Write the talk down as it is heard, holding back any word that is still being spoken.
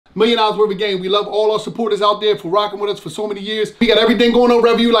$1 million worth of game. We love all our supporters out there for rocking with us for so many years. We got everything going on,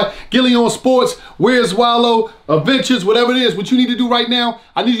 wherever you like. Gillie on Sports, Where's Wallo, Adventures, whatever it is. What you need to do right now,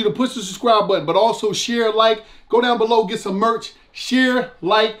 I need you to push the subscribe button, but also share, like, go down below, get some merch. Share,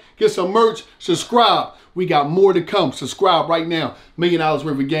 like, get some merch, subscribe. We got more to come. Subscribe right now. $1 million worth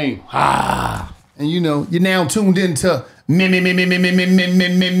of game. Ah. And you know, you're now tuned into $1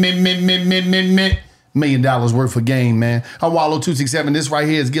 million worth of game, man. I'm Wallo 267. This right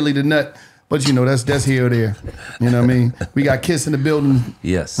here is Gillie the Nut. But you know, that's here or there. You know what I mean? We got Kiss in the building.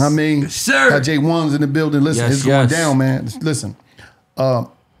 Yes. I mean, yes, sir. Got Jae'Won's in the building. Listen, yes, it's going down, man. Listen.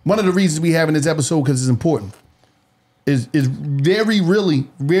 One of the reasons we having this episode, because it's important, is very rarely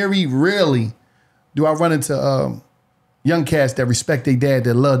do I run into young cats that respect their dad,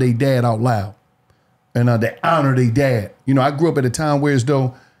 that love their dad out loud, and that honor their dad. You know, I grew up at a time where as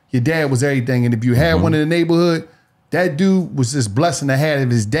though your dad was everything, and if you had one in the neighborhood, that dude was this blessing to have of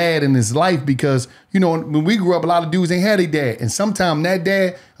his dad in his life, because, you know, when we grew up, a lot of dudes ain't had their dad. And sometimes that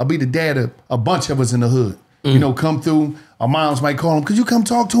dad will be the dad of a bunch of us in the hood. You know, come through. Our moms might call him, could you come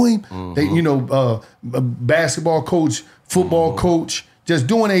talk to him? They, you know, a basketball coach, football coach, just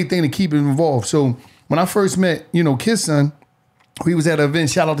doing anything to keep him involved. So when I first met, you know, Kiss son, we was at an event.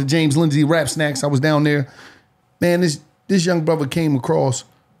 Shout out to James Lindsay Rap Snacks. I was down there. Man, this young brother came across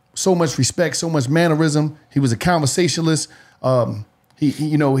so much respect, so much mannerism. He was a conversationalist.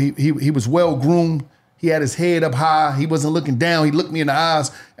 He was well groomed. He had his head up high. He wasn't looking down. He looked me in the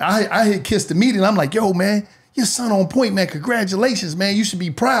eyes. I had kissed immediately. I'm like, yo, man, your son on point, man. Congratulations, man. You should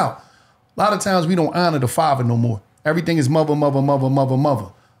be proud. A lot of times we don't honor the father no more. Everything is mother.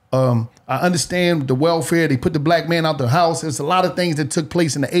 I understand the welfare. They put the black man out the house. There's a lot of things that took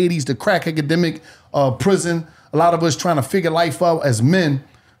place in the 80s, the crack epidemic, prison. A lot of us trying to figure life out as men.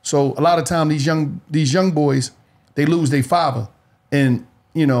 So a lot of time these young boys, they lose their father. And,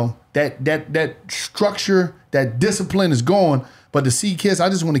 you know, that structure, that discipline is gone. But to see Kiss, I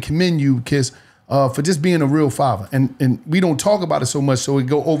just want to commend you, Kiss, for just being a real father. And we don't talk about it so much, so it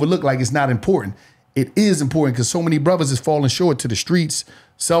go overlooked like it's not important. It is important, because so many brothers is falling short to the streets,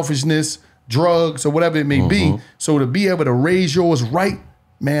 selfishness, drugs, or whatever it may be. So to be able to raise yours right,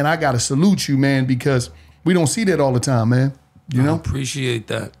 man, I got to salute you, man, because we don't see that all the time, man. You know? I appreciate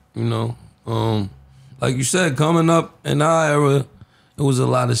that, you know. Like you said, coming up in our era, it was a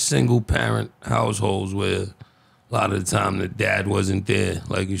lot of single parent households where a lot of the time the dad wasn't there.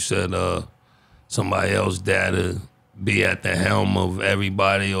 Like you said, somebody else's dad would be at the helm of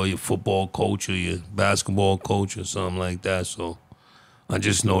everybody, or your football coach or your basketball coach or something like that. So I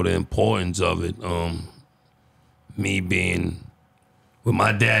just know the importance of it. Me being, with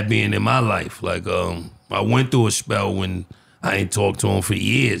my dad being in my life, like I went through a spell when I ain't talked to him for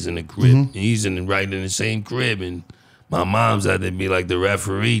years in the crib. He's right in the same crib, and my mom's had to be like the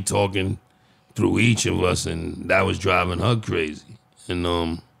referee talking through each of us, and that was driving her crazy. And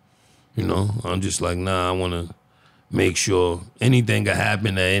you know, I'm just like, nah, I want to make sure anything can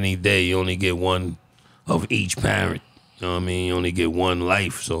happen at any day. You only get one of each parent. You know what I mean? You only get one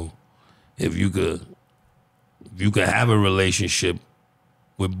life. So if you could have a relationship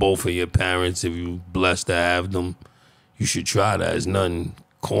with both of your parents, if you're blessed to have them, you should try that. There's nothing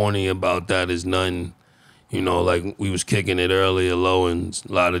corny about that. There's nothing, you know, like we was kicking it earlier, low, and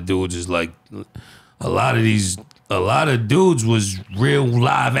a lot of dudes is like, a lot of dudes was real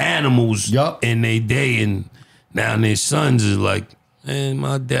live animals in their day, and now their sons is like, man,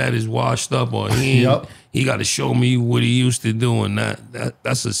 my dad is washed up, or he got to show me what he used to do, and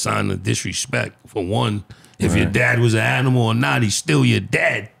that's a sign of disrespect. For one, if your dad was an animal or not, he's still your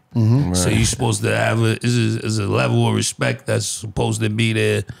dad. So you're supposed to have is a level of respect that's supposed to be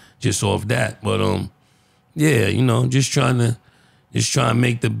there just off that. But yeah, you know, just trying to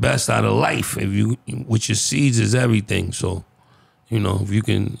make the best out of life. With your seeds is everything. So, you know, if you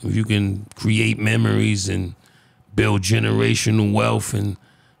can create memories and build generational wealth and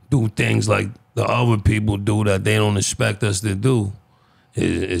do things like the other people do that they don't expect us to do,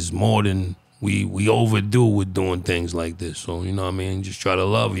 is more than we overdo with doing things like this. So, you know what I mean? Just try to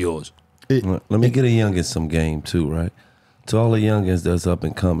love yours. Let me get a youngin some game too, right? To all the youngins that's up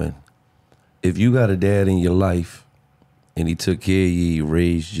and coming, if you got a dad in your life and he took care of you,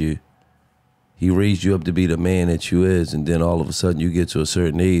 he raised you up to be the man that you is, and then all of a sudden you get to a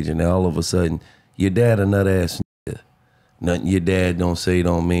certain age, and then all of a sudden your dad a nut ass nigga. Nothing your dad don't say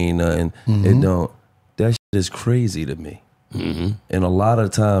don't mean nothing. It don't. That shit is crazy to me. And a lot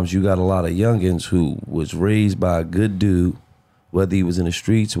of times you got a lot of youngins who was raised by a good dude, whether he was in the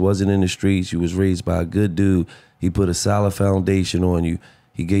streets, wasn't in the streets, you was raised by a good dude. He put a solid foundation on you.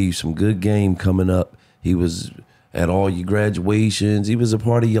 He gave you some good game coming up. He was at all your graduations. He was a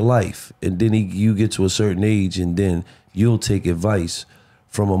part of your life. And then you get to a certain age, and then you'll take advice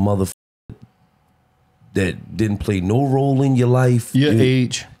from a motherfucker that didn't play no role in your life. Your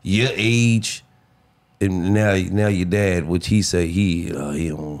age. And now your dad, which he say he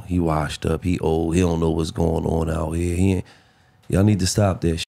washed up, he old, he don't know what's going on out here. Y'all need to stop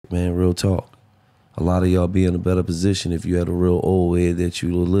that shit, man. Real talk. A lot of y'all be in a better position if you had a real old head that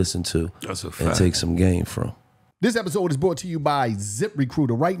you will listen to. That's a fact. And take some game from. This episode is brought to you by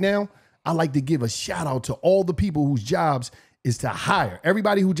ZipRecruiter. Right now, I like to give a shout out to all the people whose jobs is to hire.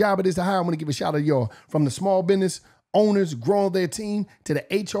 Everybody whose job it is to hire, I'm going to give a shout out to y'all. From the small business owners growing their team to the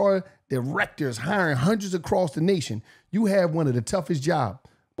HR directors hiring hundreds across the nation. You have one of the toughest jobs.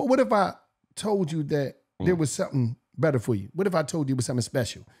 But what if I told you that there was something better for you? What if I told you it was something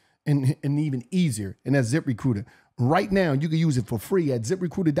special and even easier? And that's ZipRecruiter. Right now, you can use it for free at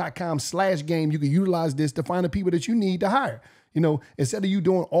ZipRecruiter.com/game. You can utilize this to find the people that you need to hire. You know, instead of you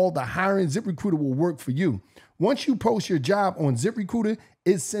doing all the hiring, ZipRecruiter will work for you. Once you post your job on ZipRecruiter,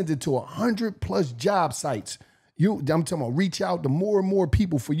 it sends it to 100+ job sites. I'm talking about reach out to more and more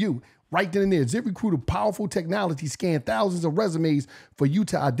people for you. Right then and there, ZipRecruiter powerful technology scan thousands of resumes for you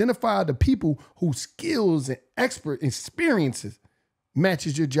to identify the people whose skills and experiences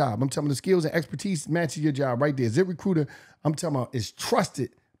matches your job. I'm talking about the skills and expertise matches your job right there. ZipRecruiter, I'm talking about, is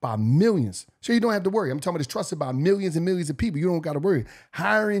trusted by millions. So you don't have to worry. I'm talking about it's trusted by millions and millions of people. You don't got to worry.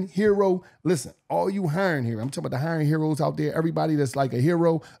 Hiring hero. Listen, all you hiring here, I'm talking about the hiring heroes out there, everybody that's like a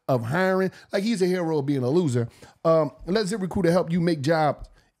hero of hiring, like he's a hero of being a loser. Let ZipRecruiter help you make jobs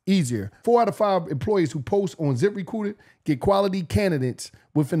easier. 4 out of 5 employees who post on ZipRecruiter get quality candidates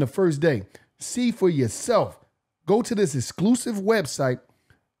within the first day. See for yourself. Go to this exclusive website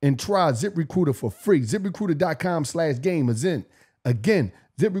and try ZipRecruiter for free. ZipRecruiter.com/game. Again,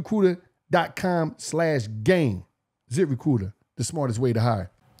 ZipRecruiter.com/game. ZipRecruiter, the smartest way to hire.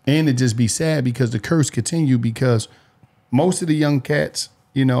 And it just be sad because the curse continue because most of the young cats,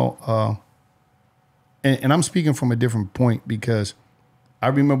 you know, and I'm speaking from a different point because I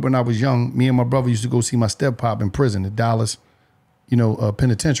remember when I was young, me and my brother used to go see my step-pop in prison, the Dollaz,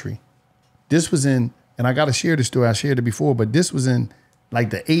 penitentiary. This was in, and I got to share this story. I shared it before, but this was in like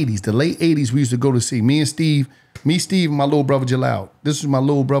the 80s, the late 80s. We used to go to see Steve, and my little brother Jalal. This was my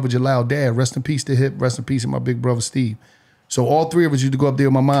little brother Jalal dad. Rest in peace to him. Rest in peace to my big brother Steve. So all 3 of us used to go up there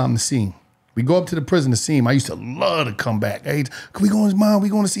with my mom to see him. We go up to the prison to see him. I used to love to come back. Hey, can we go with his mom? We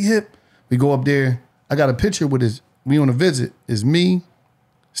going to see Hip? We go up there. I got a picture with we on a visit. It's me,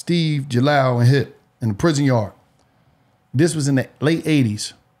 Steve, Jalal, and Hip in the prison yard. This was in the late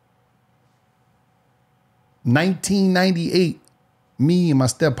 80s. 1998, me and my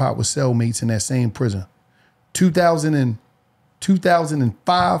step-pop were cellmates in that same prison.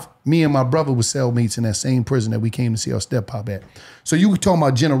 2005, me and my brother were cellmates in that same prison that we came to see our step-pop at. So you were talking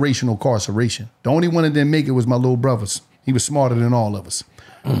about generational incarceration. The only one that didn't make it was my little brothers. He was smarter than all of us.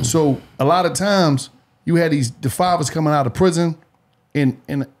 So a lot of times you had the fathers coming out of prison, and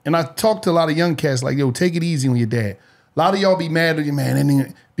I talked to a lot of young cats like, yo, take it easy on your dad. A lot of y'all be mad at your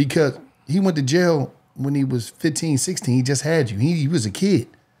man because he went to jail when he was 15, 16. He just had you. He was a kid.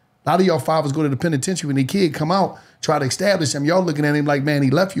 A lot of y'all fathers go to the penitentiary when their kid come out, try to establish him. Y'all looking at him like, man, he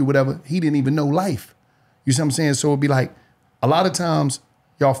left you, whatever. He didn't even know life. You see what I'm saying? So it'd be like, a lot of times,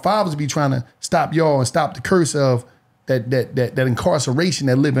 y'all fathers be trying to stop y'all and stop the curse of that incarceration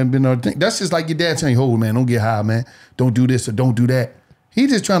that living been on. That's just like your dad telling you, oh man, don't get high, man. Don't do this or don't do that. He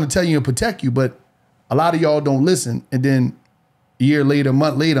just trying to tell you and protect you, but a lot of y'all don't listen. And then a year later, a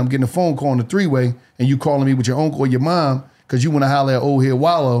month later, I'm getting a phone call on the 3-way and you calling me with your uncle or your mom because you want to holler at old head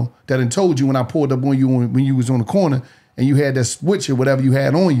Wallo that done told you when I pulled up on you when you was on the corner and you had that switch or whatever you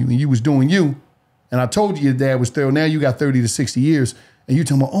had on you and you was doing you. And I told you your dad was thorough. Now you got 30 to 60 years and you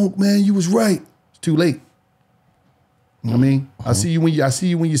telling me, oh man, you was right. It's too late. You know what I mean? I see you when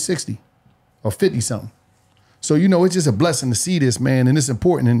you're 60 or 50 something. So, it's just a blessing to see this, man, and it's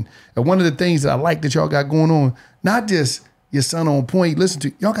important. And one of the things that I like that y'all got going on, not just your son on point, listen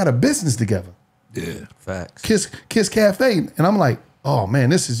to, y'all got a business together. Yeah, facts. Kiss Cafe. And I'm like, oh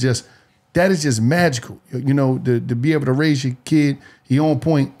man, that is just magical. To be able to raise your kid, he on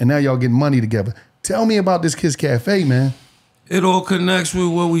point, and now y'all getting money together. Tell me about this Kiss Cafe, man. It all connects with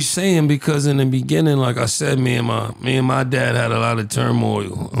what we saying because in the beginning, like I said, me and my dad had a lot of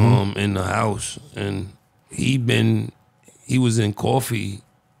turmoil in the house, and he was in coffee.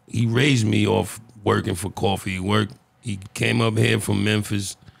 He raised me off working for coffee. He came up here from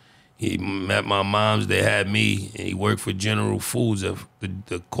Memphis. He met my moms. They had me, and he worked for General Foods,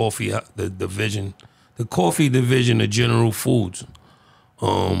 the coffee division of General Foods.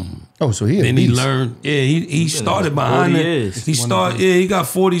 So he then he learned. Yeah, he started behind it. He got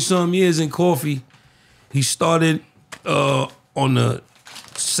 40-some years in coffee. He started on the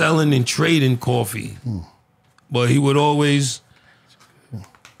selling and trading coffee, but he would always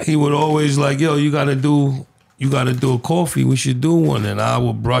like, yo, you gotta do a coffee. We should do one, and I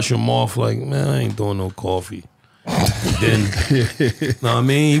would brush him off like, man, I ain't doing no coffee. Then, know what I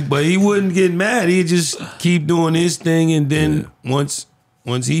mean? But he wouldn't get mad. He'd just keep doing his thing, and then once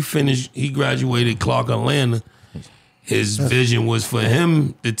he finished, he graduated Clark Atlanta. His vision was for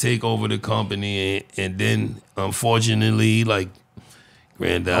him to take over the company, and then unfortunately, like,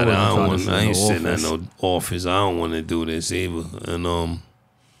 granddad, I ain't sitting at no office. I don't want to do this either. And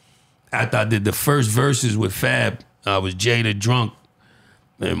after I did the first verses with Fab, I was Jada drunk,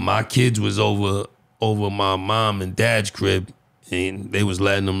 and my kids was over my mom and dad's crib, and they was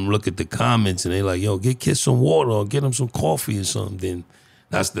letting them look at the comments, and they like, yo, get Kiss some water or get him some coffee or something. Then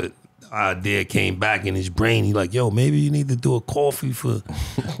that's the idea came back in his brain. He like, yo, maybe you need to do a coffee for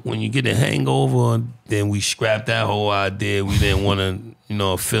when you get a hangover. And then we scrapped that whole idea. We didn't want to,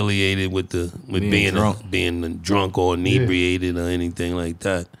 affiliate it with being drunk or inebriated or anything like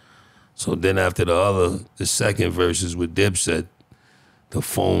that. So then after the second verses with Dipset, the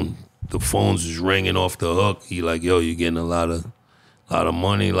phones was ringing off the hook. He like, yo, you're getting a lot of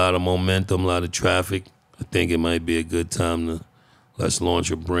money, a lot of momentum, a lot of traffic. I think it might be a good time to let's launch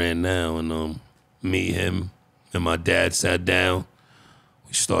a brand now. And me, him, and my dad sat down.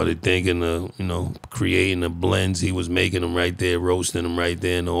 We started thinking of, creating the blends. He was making them right there, roasting them right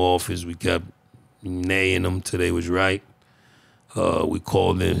there in the office. We kept nailing them till they was right. We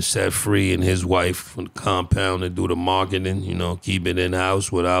called in Set Free and his wife from the compound to do the marketing, keep it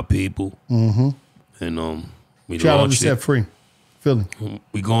in-house with our people. Mm-hmm. And we shout out to launched Set Free, Philly.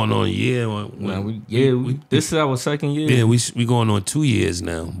 We going on a year. This is our second year. Yeah, we going on 2 years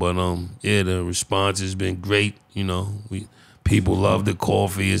now. But the response has been great. People love the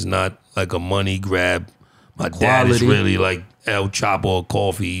coffee. It's not like a money grab. My dad is really like El Chapo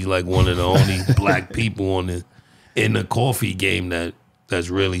Coffee. He's like one of the only black people in the coffee game that's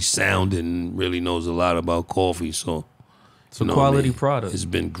really sound and really knows a lot about coffee. So it's a quality product. It's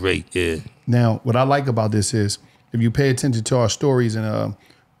been great. Yeah. Now, what I like about this is if you pay attention to our stories and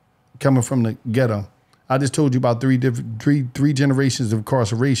coming from the ghetto, I just told you about three generations of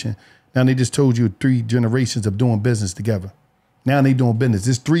incarceration. Now they just told you 3 generations of doing business together. Now they doing business.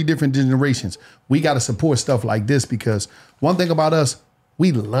 There's 3 different generations. We got to support stuff like this because one thing about us,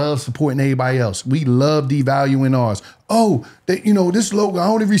 we love supporting everybody else. We love devaluing ours. Oh, this logo, I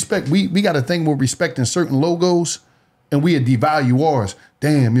only respect. We got a thing with respecting certain logos, and we devalue ours.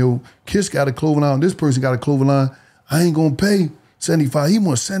 Damn, yo, Kiss got a clothing line. This person got a clothing line. I ain't gonna pay $75. He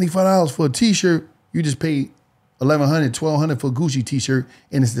wants $75 for a T-shirt. You just paid $1,100, $1,200 for a Gucci T-shirt,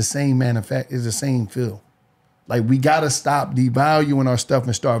 and it's the same manufacturer. It's the same feel. Like, we got to stop devaluing our stuff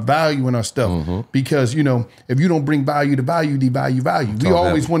and start valuing our stuff. Because, if you don't bring value to value, devalue value. We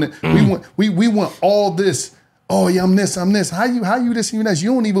always want to, we want all this. Oh, yeah, I'm this. How you this and you that?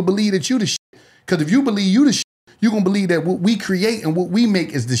 You don't even believe that you the shit. Because if you believe you the shit, you're going to believe that what we create and what we make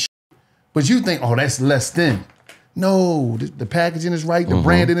is the shit. But you think, oh, that's less than. No, the packaging is right. The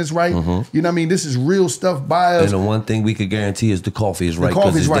branding is right. You know what I mean? This is real stuff by us. And the one thing we could guarantee is the coffee is right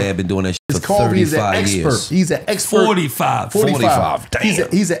because his dad been doing that shit for 35 years. He's an expert. 45.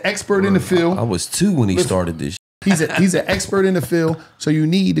 Damn. He's an expert in the field. I was 2 when he started this. He's an expert in the field. So you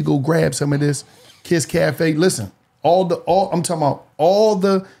need to go grab some of this Kiss Cafe. Listen, I'm talking about all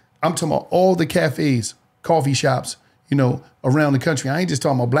the cafes, coffee shops, around the country. I ain't just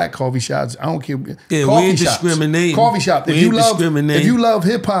talking about black coffee shops. I don't care. Yeah, we ain't discriminating. Coffee shop. If you love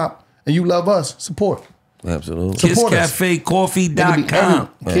hip hop and you love us, support. Absolutely. KissCafeCoffee.com.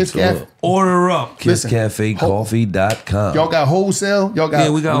 Kiss Cafe. Order up. KissCafeCoffee.com. Y'all got wholesale. Y'all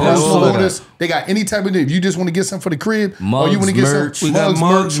got we got personal wholesale. orders. They got any type of thing. If you just want to get something for the crib, mugs, or you want to get merch. some We got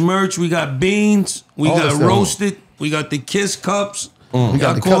mugs, merch. We got beans. We All got that stuff. roasted. We got the Kiss cups. We got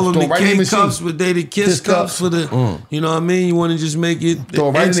I the call cups. them Throw the right in the K cups, machine. but they the Kiss cups for the, you know what I mean? You want to just make it Throw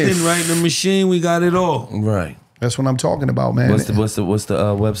it right in there. instant right in the machine. We got it all. Right. That's what I'm talking about, man. What's the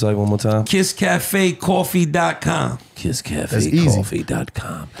website one more time? KissCafeCoffee.com.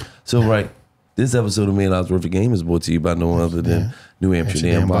 KissCafeCoffee.com. So right, this episode of Man House Worth of Game is brought to you by no other than New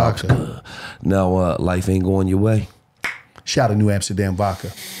Amsterdam Vodka. Now, life ain't going your way. Shout out to New Amsterdam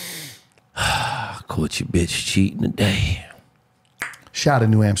Vodka. Caught your bitch cheating today. Shout out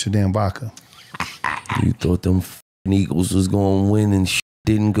to New Amsterdam Vodka. You thought them Eagles was going to win and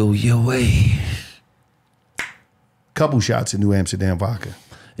didn't go your way. Couple shots of New Amsterdam Vodka.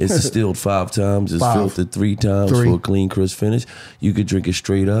 It's distilled 5 times. It's filtered 3 times for a clean, crisp finish. You could drink it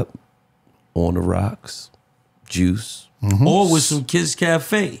straight up, on the rocks, juice. Or with some Kiss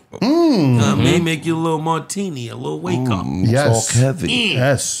Cafe. Make you a little martini, a little wake up. Yes. Talk heavy.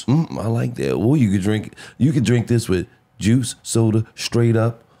 Yes. I like that. Or you could drink this with juice, soda, straight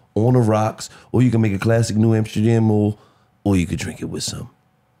up, on the rocks. Or you can make a classic New Amsterdam, or you could drink it with some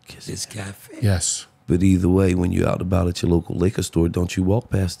Kiss Cafe. Yes. But either way, when you're out about at your local liquor store, don't you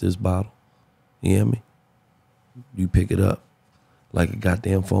walk past this bottle. You hear me? You pick it up like a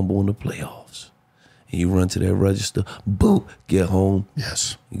goddamn fumble in the playoffs. And you run to that register, boom, get home.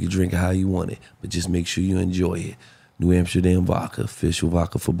 Yes. You can drink it how you want it, but just make sure you enjoy it. New Amsterdam Vodka, official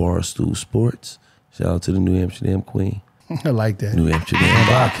vodka for Barstool Sports. Shout out to the New Amsterdam Queen. I like that. New Amsterdam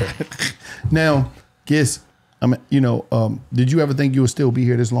Vodka. Now, Giss, did you ever think you would still be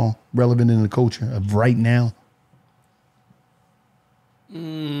here this long, relevant in the culture of right now?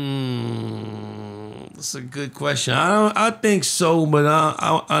 That's a good question. I think so, but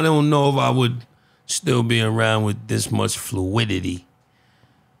I don't know if I would still be around with this much fluidity.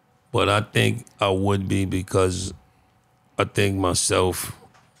 But I think I would be, because I think myself,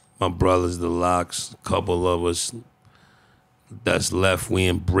 my brothers, the Locks, a couple of us that's left, we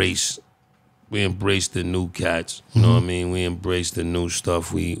embrace the new cats. You know what I mean? We embrace the new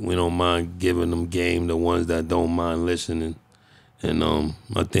stuff. We don't mind giving them game, the ones that don't mind listening. And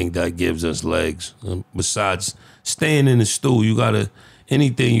I think that gives us legs. Besides staying in the stool,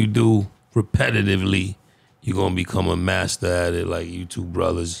 anything you do repetitively, you're going to become a master at it, like you two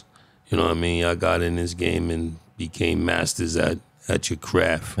brothers. You know what I mean? I got in this game and became masters at your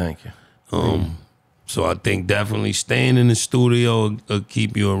craft. Thank you. So I think definitely staying in the studio will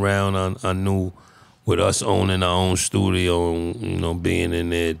keep you around. I knew with us owning our own studio and, being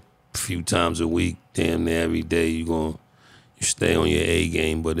in there a few times a week, damn near every day, you stay on your A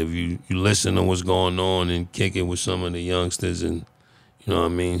game. But if you listen to what's going on and kick it with some of the youngsters and, you know what I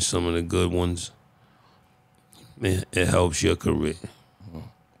mean, some of the good ones, it helps your career.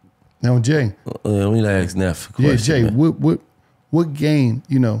 Now, Jay. Let me ask Neff a question. Yeah, Jay, what game,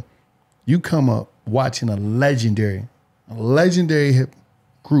 you come up watching a legendary hip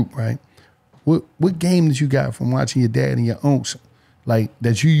group, right? What game that you got from watching your dad and your uncle, like,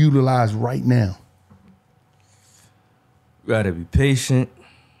 that you utilize right now? You gotta be patient.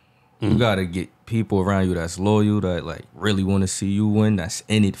 You gotta get people around you that's loyal, that like really want to see you win, that's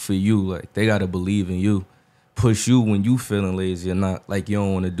in it for you. Like, they gotta believe in you, push you when you feeling lazy or not like you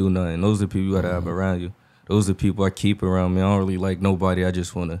don't want to do nothing. Those are the people you gotta have around you. Those are the people I keep around me. I don't really like nobody. I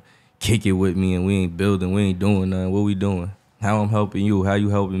just want to kick it with me, and we ain't building, we ain't doing nothing. What we doing? How I'm helping you? How you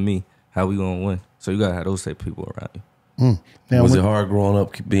helping me? How we gonna win? So you gotta have those type of people around you. Now, Was it hard growing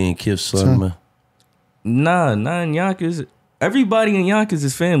up being Kif's son, man? Nah, in Yonkers. Everybody in Yonkers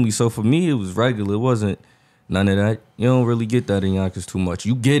is family. So for me, it was regular. It wasn't none of that. You don't really get that in Yonkers too much.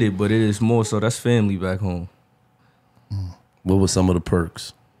 You get it, but it is more so that's family back home. What were some of the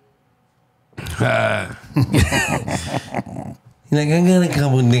perks? Like, I got a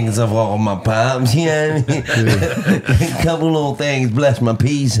couple niggas off all my pops, you know what I mean? A couple little things, bless my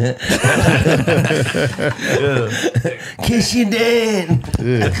peace. Kiss your dad.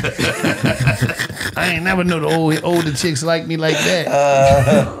 I ain't never know the older chicks like me like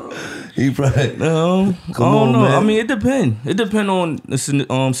that. He probably No, I Come don't on, know. man. I mean, it depends. It depends on the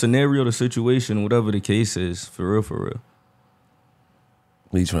scenario, the situation, whatever the case is. For real.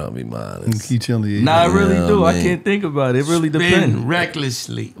 He trying to be modest. Keep telling Nah, I really Yeah, do. I man. can't think about it. It really Spend depends.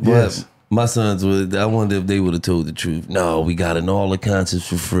 recklessly. But my sons would. I wonder if they would have told the truth. No, we got in all the concerts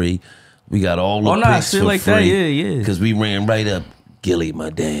for free. We got all the Oh, nah, picks shit for like free. that, yeah. Because we ran right up. Gillie,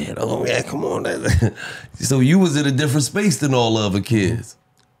 my dad. Oh yeah, come on. So you was in a different space than all the other kids.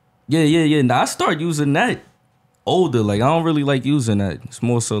 Yeah. Now I start using that older. Like, I don't really like using that. It's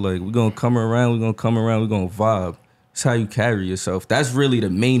more so like, we're gonna come around, we're gonna vibe. It's how you carry yourself. That's really the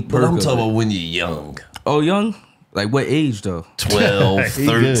main But perk. I'm of talking it. about when you're young. Oh, young? Like, what age though? 12, He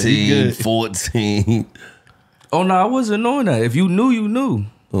good, 13, he good. 14. Oh no, I wasn't knowing that. If you knew, you knew.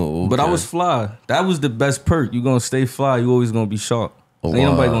 Oh, But I okay. was fly. That was the best perk. You gonna stay fly. You always gonna be sharp. Oh, Ain't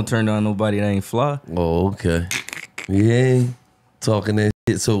nobody wow. gonna turn down nobody that ain't fly. Oh, okay. Yeah, talking that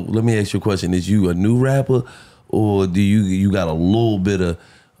shit. So let me ask you a question. Is you a new rapper, or do you got a little bit of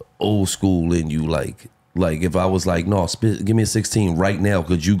old school in you? Like if I was like, no, give me a 16 right now,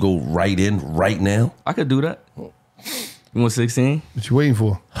 could you go right in right now? I could do that. You want 16? What you waiting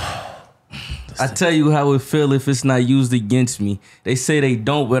for? I tell you how it feel if it's not used against me. They say they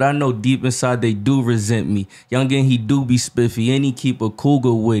don't, but I know deep inside they do resent me. Youngin, he do be spiffy, and he keep a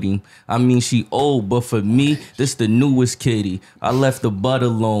cougar with him. I mean, she old, but for me, this the newest kitty. I left the butt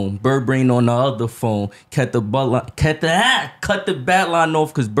alone. Bird brain on the other phone. Cut the bat line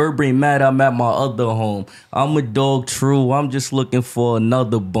off, cause Bird brain mad I'm at my other home. I'm a dog, true. I'm just looking for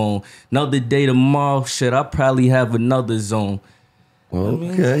another bone. Another day tomorrow, shit, I probably have another zone.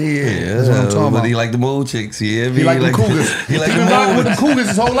 Okay, yeah. That's what I'm talking But about. he like the mold chicks, yeah. He like the Cougars. He like been the rocking mold. with the Cougars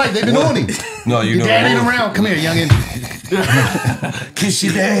his whole life. They've been on him. No, you Your know. dad ain't around. Come here, youngin. Kiss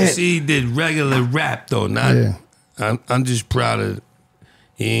your dad. See, he did regular rap though. Not. Yeah. I'm just proud of.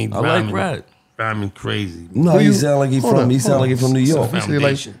 He ain't I rhyming, like rap. rhyming crazy. No, he sound like he from. He sound like he from New York. Basically,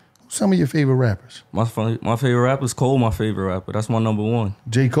 like, some of your favorite rappers. My favorite rapper is Cole, my favorite rapper. That's my number one.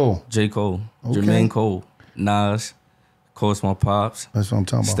 J. Cole. J. Cole. Okay. Jermaine Cole. Nas. Of course, my pops. That's what I'm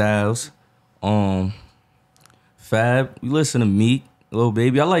talking about. Styles. Fab. You listen to Meek, Lil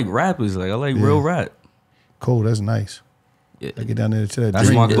Baby. I like rappers. Like, I like real rap. Cole, that's nice. Yeah. I get down there to that That's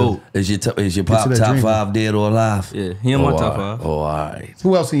dream. my goat. Is your to pop that top dream. 5 dead or alive? Yeah, he in my top all right. 5. Oh, all right.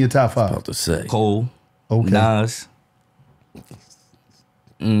 Who else in your top 5? About to say. Cole. Okay. Nas.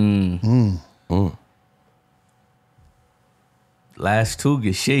 Last two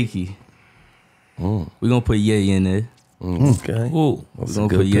get shaky. We gonna put Ye in there. Okay. Ooh, We gonna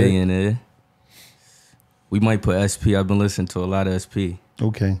put Ye in there. We might put SP. I've been listening to a lot of SP.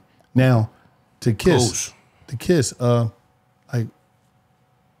 Okay. Now, to Kiss. Close. To Kiss, like,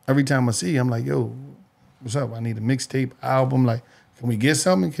 every time I see you, I'm like, yo, what's up? I need a mixtape, album. Like, can we get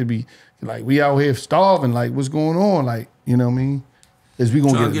something? Could be, like, we out here starving. Like, what's going on? Like, you know what I mean? Is we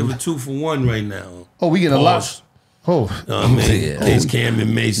trying gonna to give a 2-for-1 right now. Oh, we getting a lot. Pause. Oh. I mean, these Cam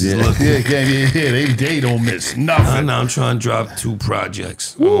and Mace is looking. Yeah, they don't miss nothing. I'm trying to drop 2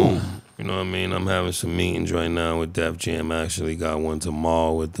 projects. You know what I mean? I'm having some meetings right now with Def Jam. I actually got one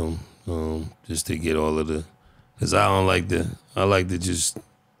tomorrow with them, just to get all of the, because I like to just,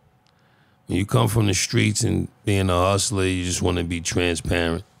 when you come from the streets and being a hustler, you just want to be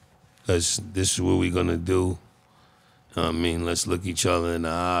transparent. This is what we're going to do. I mean, let's look each other in the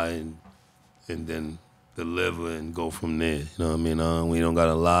eye and then deliver and go from there. You know what I mean? We don't got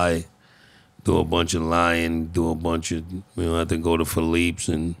to lie, do a bunch of lying, we don't have to go to Philippe's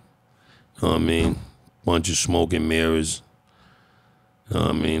and, you know what I mean, bunch of smoke and mirrors. You know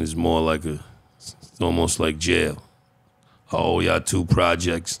what I mean? It's more like it's almost like jail. I owe y'all 2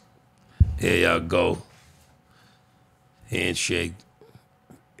 projects. Here y'all go. Handshake.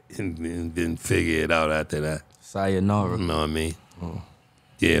 And then figure it out after that. Sayonara. You know what I mean?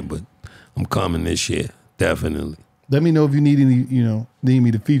 Yeah, but I'm coming this year, definitely. Let me know if you need any, need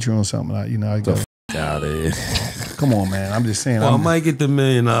me to feature on something. I go. Out of here. Come on, man. I'm just saying. Well, I might get the $1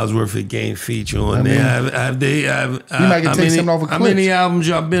 million worth of game feature on there. You might get take something off of How clips. many albums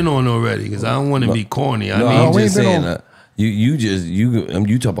y'all been on already? Because I don't want to be corny. No, I I'm mean, just been saying. on-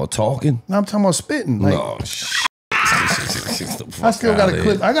 You talk about talking? No, I'm talking about spitting. Like, No. I still got a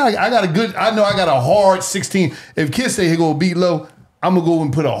clip. I got a good. I know I got a hard 16. If Kiss say he go beat low, I'm gonna go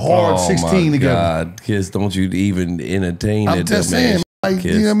and put a hard 16 together. God, Kiss, don't you even entertain I'm it? just saying, like,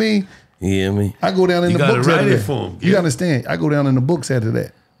 Kiss. you know what I mean? You hear me? I go down in You the gotta books write after it that. for him, You yeah. understand? I go down in the books after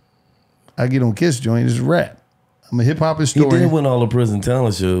that. I get on Kiss joint, it's rap. I'm a hip hop He historian. did win all the prison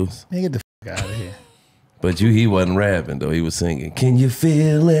talent shows, Man, get the fuck out of here. but he wasn't rapping though. He was singing. Can you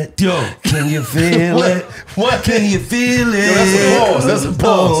feel it? yo, Can you feel it? What? Can you feel it? Yo, that's a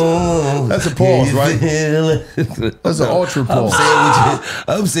pause. That's a pause, Can you right? feel it? That's an ultra I'm pause.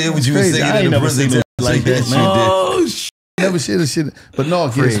 saying what you was Crazy. singing I ain't in the never prison seen no like that. shit, man. You did. Never shit. But no,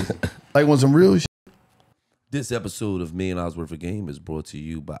 Kiss. Like on some real shit. This episode of $1 Million Worth of Game is brought to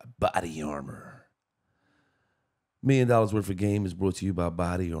you by Body Armor. $1 Million Worth of Game is brought to you by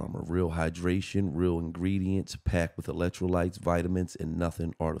Body Armor. Real hydration, real ingredients, packed with electrolytes, vitamins, and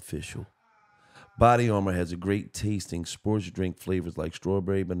nothing artificial. Body Armor has a great tasting sports drink flavors like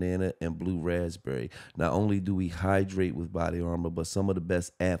strawberry, banana, and blue raspberry. Not only do we hydrate with Body Armor, but some of the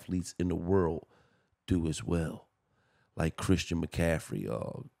best athletes in the world do as well. Like Christian McCaffrey.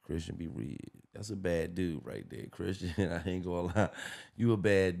 Oh, Christian be real. That's a bad dude right there. Christian, I ain't gonna lie. You a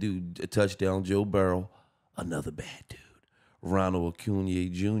bad dude. A touchdown, Joe Burrow. Another bad dude. Ronald Acuna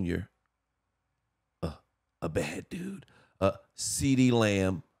Jr. A bad dude. CeeDee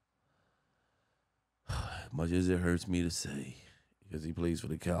Lamb. Much as it hurts me to say, because he plays for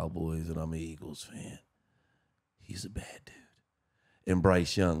the Cowboys and I'm an Eagles fan, he's a bad dude. And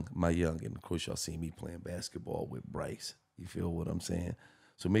Bryce Young, my youngin'. Of course, y'all see me playing basketball with Bryce. You feel what I'm saying?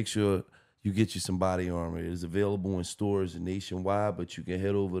 So make sure you get you some Body Armor. It is available in stores nationwide, but you can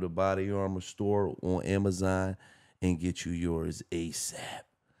head over to Body Armor store on Amazon and get you yours ASAP.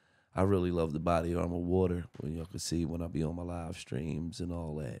 I really love the Body Armor water. When y'all can see when I be on my live streams and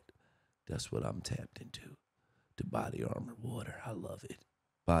all that. That's what I'm tapped into. The Body Armor water. I love it.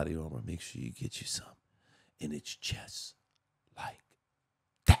 Body Armor, make sure you get you some. And it's just like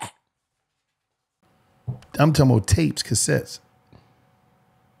that. I'm talking about tapes, cassettes.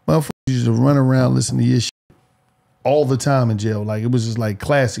 Motherfuckers used to run around listening to your shit all the time in jail. Like, it was just like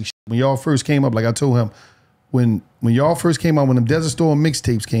classic shit. When y'all first came up, like I told him, when y'all first came out, when them Desert Storm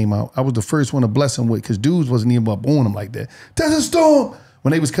mixtapes came out, I was the first one to bless them with, because dudes wasn't even up on them like that. Desert Storm!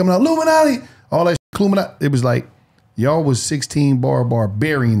 When they was coming out, Illuminati! All that shit, Illuminati. It was like, y'all was 16-bar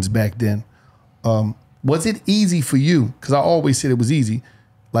barbarians back then. Was it easy for you? Because I always said it was easy.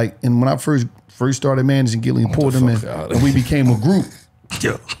 Like, and when I first started managing Gillie and pulled them in, and we became a group.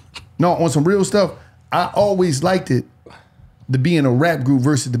 Yeah. No, on some real stuff, I always liked it to be in a rap group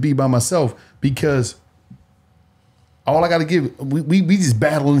versus to be by myself, because all I got to give, we just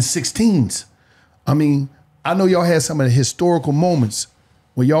battling 16s. I mean, I know y'all had some of the historical moments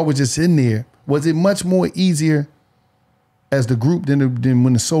where y'all was just in there. Was it much more easier as the group than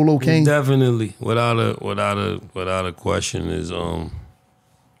when the solo came? Definitely, without a question. Is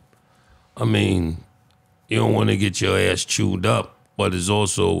I mean, you don't want to get your ass chewed up, but it's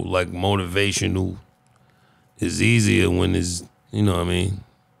also like motivational. It's easier when it's, you know what I mean.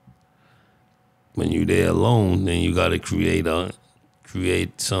 When you're there alone, then you got to create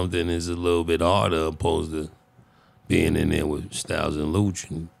something that's a little bit harder, opposed to being in there with Styles and Luch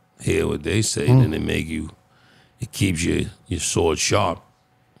and hear what they say, then it keeps your sword sharp.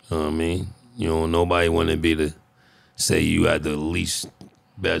 You know what I mean? You know, nobody want to be the say you had the least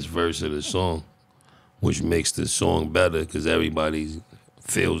best verse of the song, which makes the song better because everybody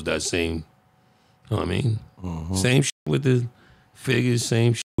feels that same. You know what I mean? Same shit with the figures,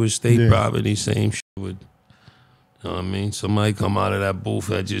 same shit with state property, same shit with. You know what I mean? Somebody come out of that booth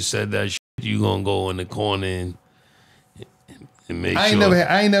that just said that shit, you gonna go in the corner and make I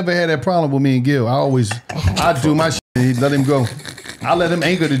ain't never had that problem with me and Gil. I do my shit, let him go. I let him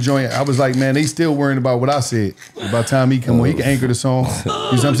anchor the joint. I was like, man, they still worrying about what I said. By the time he come on, he can anchor the song. You know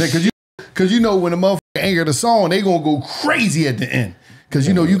what I'm saying? Cause you know when a motherfucker anchor the song, they gonna go crazy at the end. Cause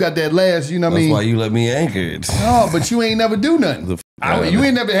you know you got that last, you know what I mean? That's why you let me anchor it. No, but you ain't never do nothing. You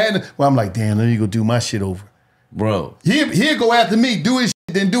ain't never had. Well, I'm like, damn, let me go do my shit over. Bro. He'll go after me, do his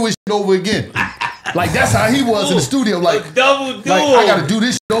shit, then do his shit over again. Like, that's how he was in the studio. Like, double do. Like, I gotta do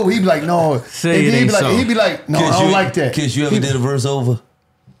this shit over. He'd be like, no. He'd be like, no, I don't like that. Kiss, you ever did a verse over?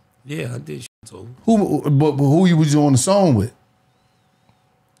 Yeah, I did shit over. Who you was on the song with?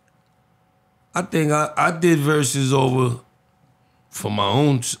 I think I did verses over on my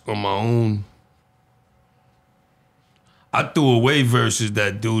own. I threw away verses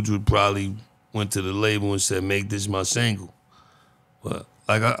that dudes would probably went to the label and said, make this my single. But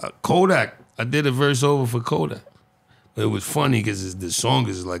like Kodak, I did a verse over for Kodak. But it was funny because the song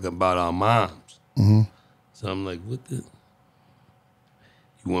is like about our moms. So I'm like, what the?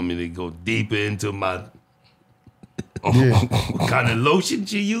 You want me to go deeper into my what kind of lotion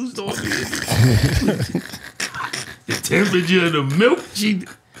she used on me? The temperature of the milk she.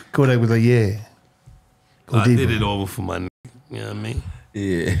 Kodak was like, yeah. I did it over for my nigga. You know what I mean?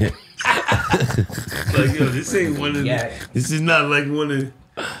 Yeah. Like, yo, this ain't one of the, this is not like one of,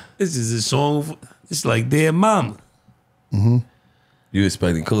 this is a song, it's like Dear Mama. You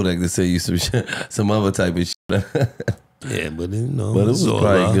expecting Kodak to say you some other type of shit. Yeah, but you know. But it was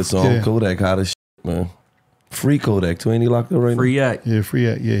probably a good song. Yeah. Kodak hot as shit, man. Free Kodak. 20 locked up right now. Free act. Yeah, free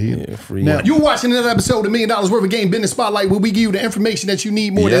act. Yeah, free now, act. you watching another episode of $1 Million Worth of Game Business Spotlight, where we give you the information that you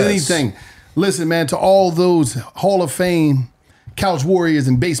need more than anything. Listen, man, to all those Hall of Fame couch warriors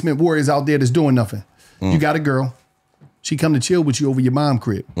and basement warriors out there that's doing nothing. You got a girl. She come to chill with you over your mom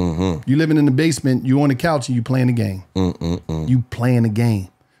crib. You living in the basement, you on the couch and you playing the game. You playing the game.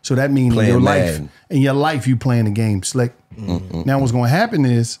 So that means in your life, you playing the game, slick. Now what's gonna happen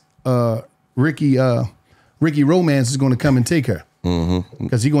is Ricky Romance is gonna come and take her.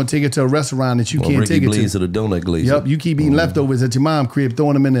 Because he's gonna take her to a restaurant that you can't take her to. To the donut glaze. Yep, you keep eating leftovers at your mom crib,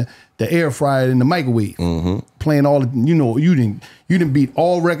 throwing them in the air fryer in the microwave. Playing all the, you know, you didn't beat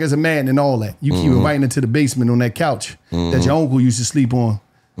all records of Madden and all that. You keep inviting her to the basement on that couch that your uncle used to sleep on.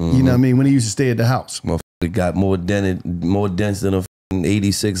 You know what I mean? When he used to stay at the house. Motherfucker got more dents than a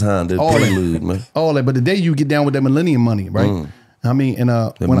 86 Honda Prelude, man. All that, but the day you get down with that millennium money, right? I mean, and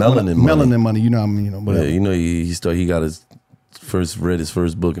melanin money, you know what I mean? You know, whatever. Yeah, you know, he got his read his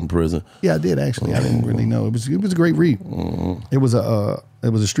first book in prison. Yeah, I did actually. I didn't really know. It was a great read. It was It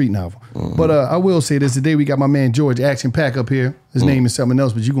was a street novel. But I will say this. Today we got my man George Action Pack up here. His name is something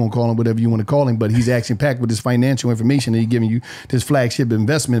else, but you're going to call him whatever you want to call him. But he's Action Pack with this financial information that he's giving you, this flagship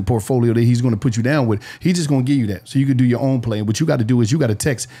investment portfolio that he's going to put you down with. He's just going to give you that so you can do your own play. What you got to do is you got to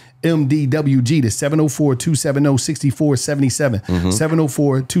text MDWG to 704-270-6477.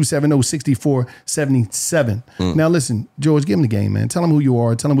 704-270-6477. Now listen, George, give him the game, man. Tell him who you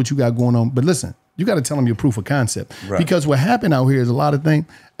are. Tell him what you got going on. But listen, you got to tell them your proof of concept. Right. Because what happened out here is a lot of things.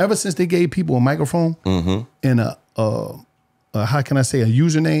 Ever since they gave people a microphone and how can I say, a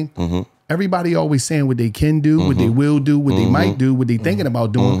username, everybody always saying what they can do, what they will do, what they might do, what they thinking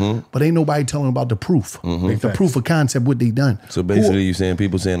about doing, but ain't nobody telling about the proof, the proof of concept, what they done. So basically you saying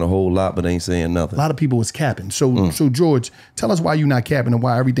people saying a whole lot, but ain't saying nothing. A lot of people is capping. So George, tell us why you're not capping and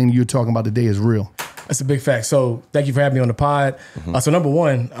why everything you're talking about today is real. That's a big fact. So thank you for having me on the pod. So number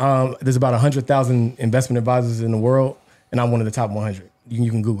one, there's about 100,000 investment advisors in the world, and I'm one of the top 100.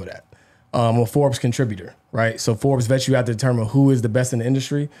 You can Google that. I'm a Forbes contributor, right? So Forbes vets you out to determine who is the best in the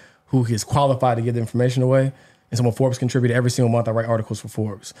industry, who is qualified to give the information away. And so I'm a Forbes contributor. Every single month I write articles for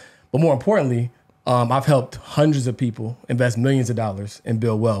Forbes. But more importantly, I've helped hundreds of people invest millions of dollars and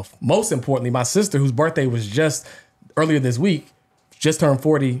build wealth. Most importantly, my sister, whose birthday was just earlier this week, just turned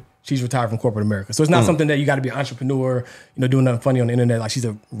 40. She's retired from corporate America. So it's not something that you got to be an entrepreneur, doing nothing funny on the internet. Like, she's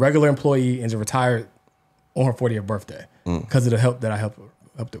a regular employee and is retired on her 40th birthday because of the help that I helped her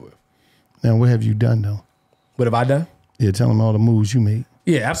with. Now, what have you done though? What have I done? Yeah, tell them all the moves you made.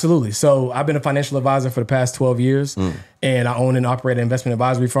 Yeah, absolutely. So I've been a financial advisor for the past 12 years, and I own and operate an investment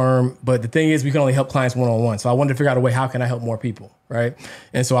advisory firm. But the thing is, we can only help clients one-on-one. So I wanted to figure out a way, how can I help more people, right?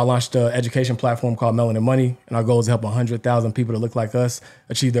 And so I launched an education platform called Melanin Money, and our goal is to help 100,000 people that look like us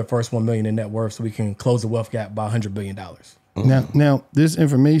achieve their first $1 million in net worth so we can close the wealth gap by $100 billion. Now, this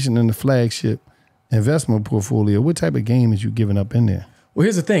information in the flagship investment portfolio, what type of game is you giving up in there? Well,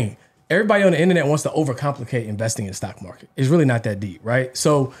 here's the thing. Everybody on the internet wants to overcomplicate investing in the stock market. It's really not that deep, right?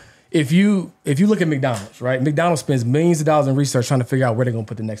 So if you look at McDonald's, right? McDonald's spends millions of dollars in research trying to figure out where they're going to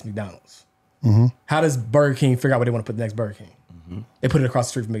put the next McDonald's. How does Burger King figure out where they want to put the next Burger King? They put it across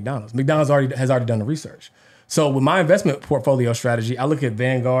the street from McDonald's. McDonald's has already done the research. So with my investment portfolio strategy, I look at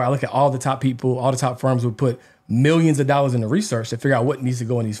Vanguard, I look at all the top people, all the top firms would put millions of dollars into research to figure out what needs to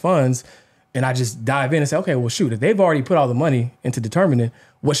go in these funds. And I just dive in and say, okay, well, shoot, if they've already put all the money into determining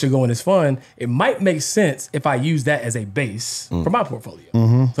what should go in this fund, it might make sense if I use that as a base for my portfolio.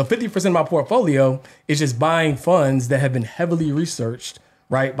 So 50% of my portfolio is just buying funds that have been heavily researched,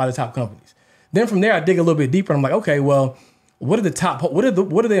 right, by the top companies. Then from there, I dig a little bit deeper. And I'm like, okay, well, what are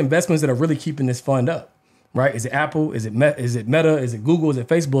the investments that are really keeping this fund up, right? Is it Apple? Is it Meta? Is it Google? Is it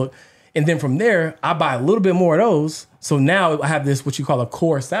Facebook? And then from there, I buy a little bit more of those. So now I have this, what you call a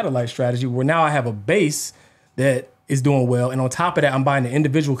core satellite strategy, where now I have a base that is doing well. And on top of that, I'm buying the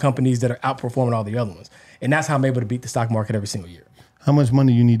individual companies that are outperforming all the other ones. And that's how I'm able to beat the stock market every single year. How much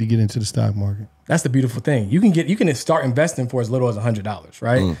money you need to get into the stock market? That's the beautiful thing. You can start investing for as little as $100,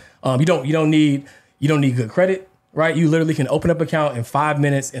 right? You don't need good credit, right? You literally can open up an account in 5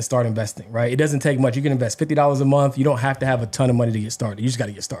 minutes and start investing, right? It doesn't take much. You can invest $50 a month. You don't have to have a ton of money to get started. You just got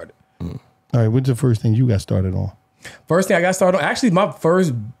to get started. All right, what's the first thing you got started on? First thing I got started on, actually my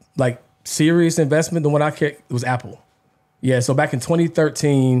first serious investment, the one I kept, was Apple. Yeah, so back in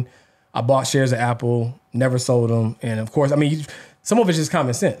 2013, I bought shares of Apple, never sold them. And of course, I mean, some of it's just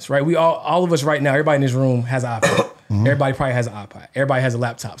common sense, right? We all of us right now, everybody in this room has an iPad. Everybody probably has an iPad. Everybody has a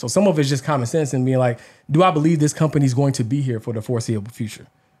laptop. So some of it's just common sense and being like, do I believe this company is going to be here for the foreseeable future,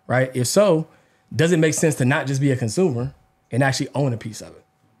 right? If so, does it make sense to not just be a consumer and actually own a piece of it,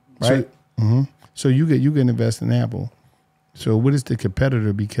 right? So you can invest in Apple. So what is the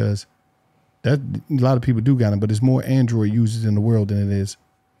competitor? Because that a lot of people do got them, but there's more Android users in the world than it is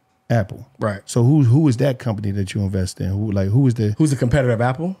Apple. Right. So who is that company that you invest in? Who's the competitor of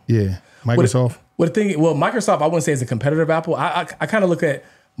Apple? Yeah, Microsoft. Microsoft, I wouldn't say is a competitor of Apple. I kind of look at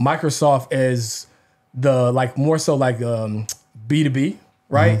Microsoft as the more so B2B.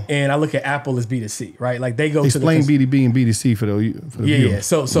 Right, and I look at Apple as B2C. Right, like they go explain B2B and B2C for the yeah.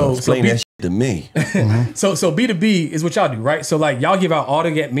 So explain that shit to me. So B2B is what y'all do, right? So y'all give out all the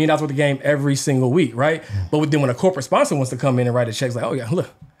 $1 million worth of game every single week, right? But then when a corporate sponsor wants to come in and write a check, it's like, oh yeah, look,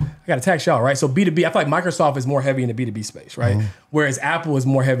 I got to tax y'all, right? So B2B, I feel like Microsoft is more heavy in the B2B space, right? Whereas Apple is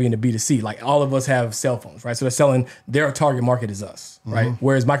more heavy in the B2C. Like all of us have cell phones, right? So they're selling, their target market is us, right?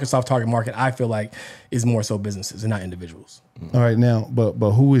 Whereas Microsoft target market, I feel like, is more so businesses and not individuals. All right, now, but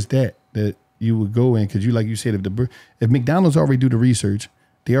who is that you would go in? Because like you said, if McDonald's already do the research,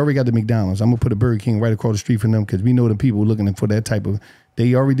 they already got the McDonald's. I'm gonna put a Burger King right across the street from them because we know the people looking for that type of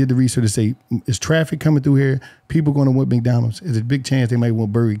They already did the research to say, is traffic coming through here? People going to want McDonald's. There's a big chance they might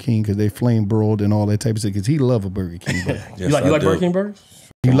want Burger King because they flame broiled and all that type of stuff. Because he love a Burger King burger. Yes, you like do. Burger King burgers?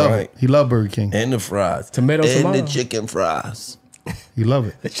 He love it. He love Burger King. And the fries. Tomato, and tomato. the chicken fries. He love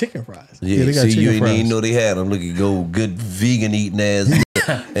it. The chicken fries. Yeah, they got see, chicken you ain't fries. even know they had them. Look at go good vegan eating ass.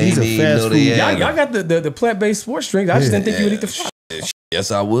 He's a fast food. Y'all got the plant-based sports drinks. I just didn't think you would eat the fries.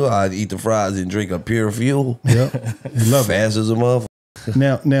 Yes, I will. I'd eat the fries and drink a pure fuel. Yep. He love it. Fast as a motherfucker.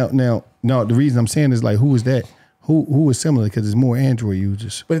 Now, the reason I'm saying is like, who is that? Who is similar? Because it's more Android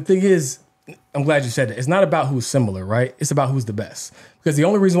users. But the thing is, I'm glad you said that. It's not about who's similar, right? It's about who's the best. Because the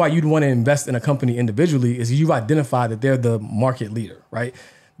only reason why you'd want to invest in a company individually is you've identified that they're the market leader, right?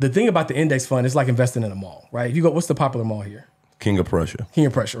 The thing about the index fund is like investing in a mall, right? If you go, what's the popular mall here? King of Prussia. King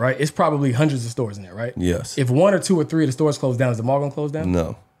of Prussia, right? It's probably hundreds of stores in there, right? Yes. If 1 or 2 or 3 of the stores close down, is the mall going to close down?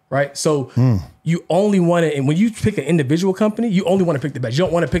 No. Right? So you only want to, and when you pick an individual company, you only want to pick the best. You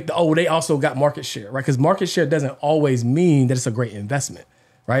don't want to pick they also got market share, right? Because market share doesn't always mean that it's a great investment,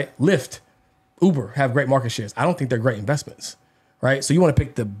 right? Lyft, Uber have great market shares. I don't think they're great investments, right? So you want to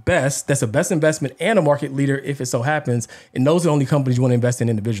pick the best, that's the best investment and a market leader if it so happens. And those are the only companies you want to invest in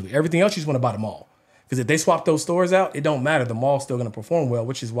individually. Everything else you just want to buy the mall. Because if they swap those stores out, it don't matter. The mall's still going to perform well,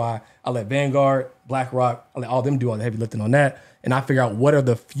 which is why I let Vanguard, BlackRock, I let all them do all the heavy lifting on that. And I figure out what are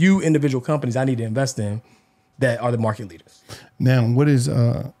the few individual companies I need to invest in that are the market leaders. Now, what is,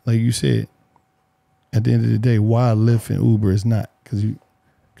 like you said, at the end of the day, why Lyft and Uber is not? Because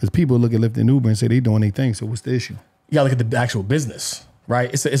people look at Lyft and Uber and say they doing their thing. So what's the issue? You got to look at the actual business, right?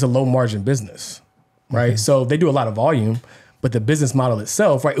 It's a low margin business, right? Okay. So they do a lot of volume, but the business model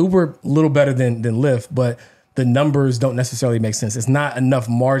itself, right? Uber, a little better than Lyft, but the numbers don't necessarily make sense. It's not enough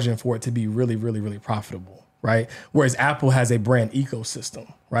margin for it to be really, really, really profitable, right? Whereas Apple has a brand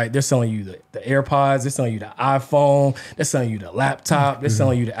ecosystem, right? They're selling you the AirPods, they're selling you the iPhone, they're selling you the laptop, they're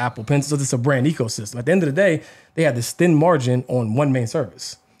selling you the Apple Pencil. So it's a brand ecosystem. At the end of the day, they have this thin margin on one main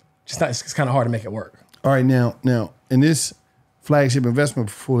service. It's kind of hard to make it work. All right, now, in this flagship investment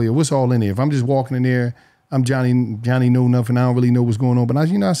portfolio, what's all in there? If I'm just walking in there, I'm Johnny know nothing. I don't really know what's going on. But I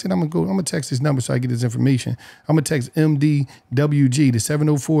said I'm gonna text this number so I get this information. I'm gonna text MDWG to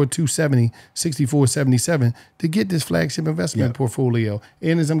 704-270-6477 to get this flagship investment portfolio.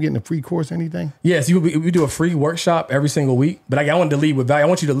 And as I'm getting a free course or anything? Yes, we do a free workshop every single week. But I wanted to lead with value. I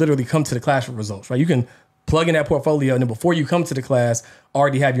want you to literally come to the class for results, right? You can plug in that portfolio, and then before you come to the class,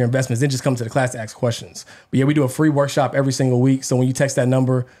 already have your investments. Then just come to the class to ask questions. But yeah, we do a free workshop every single week. So when you text that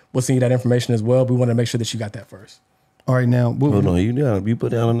number, we'll send you that information as well. But we want to make sure that you got that first. All right, now. Hold on, you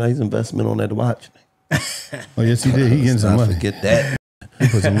put down a nice investment on that watch. Oh, yes, he did. He getting some money. Forget that. He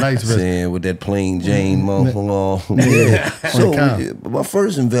put some nice saying with that plain Jane motherfucker on. Yeah. So my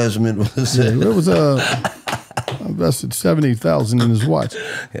first investment was it was I invested $70,000 in his watch.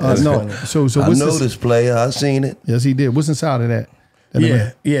 No, so I know this player. I seen it. Yes, he did. What's inside of that?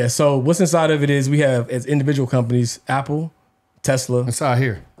 Yeah. So what's inside of it is we have as individual companies, Apple, Tesla. Inside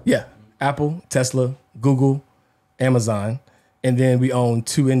here. Yeah, Apple, Tesla, Google, Amazon, and then we own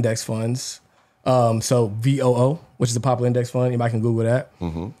 2 index funds. So VOO, which is a popular index fund. Anybody can Google that,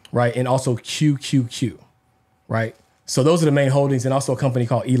 right? And also QQQ, right? So those are the main holdings, and also a company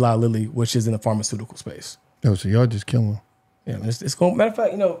called Eli Lilly, which is in the pharmaceutical space. Oh, so y'all just killing. Yeah, it's going. Matter of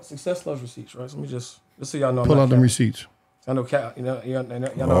fact, success loves receipts, right? So let me just so y'all know. Pull out them receipts. I know, y'all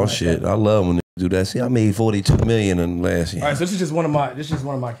know. Oh shit! I love when they do that. See, I made $42 million in last year. All right, so this is just one of my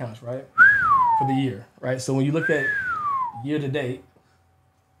accounts, right, for the year, right? So when you look at year to date,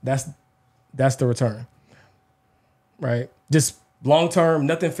 that's the return, right? Just long term,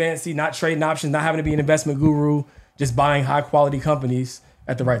 nothing fancy, not trading options, not having to be an investment guru, just buying high quality companies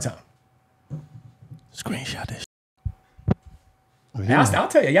at the right time. Screenshot this. I'll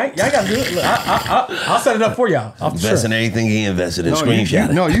tell you, y'all got to do it. Look, I'll set it up for y'all. Invest in anything he invested in. Screenshot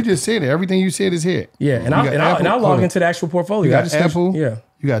it. No, you just said it. Everything you said is here. Yeah, and I'll log into the actual portfolio. You got Apple. Yeah.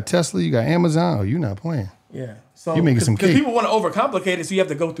 You got Tesla. You got Amazon. Oh, you're not playing. Yeah. So you're making some cake. Because people want to overcomplicate it, so you have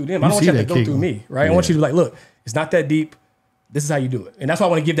to go through them. I don't want you to have to go through me, right? I want you to look, it's not that deep. This is how you do it. And that's why I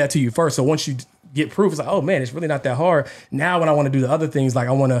want to give that to you first. So once you get proof, it's like, oh man, it's really not that hard. Now when I want to do the other things, like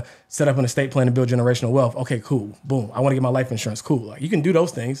I want to set up an estate plan and build generational wealth. Okay, cool. Boom. I want to get my life insurance. Cool. Like you can do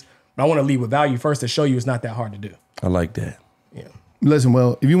those things, but I want to lead with value first to show you it's not that hard to do. I like that. Yeah. Listen,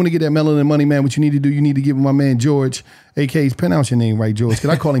 well, if you want to get that melanin money, man, what you need to do, you need to give my man George, a.k.a. pronounce your name right, George, because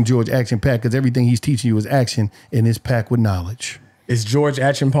I call him George Action Pack because everything he's teaching you is action and it's packed with knowledge. It's George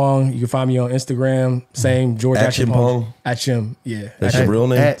Achimpong. You can find me on Instagram. Same George Achimpong. Achim, yeah. That's your real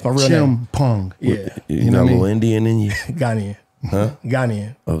name? At my real name. Pong. Yeah. You know a little Indian in you? Ghanaian. Huh?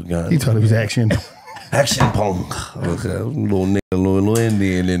 Ghanaian. Oh, God. He thought it was action. Action pong. Okay, little nigga, little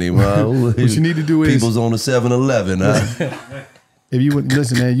Indian in him. What you need to do is people's on the 7-Eleven. Huh? if you would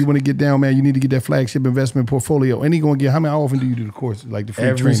listen, man, you want to get down, man. You need to get that flagship investment portfolio. And he gonna get. How often do you do the course, like the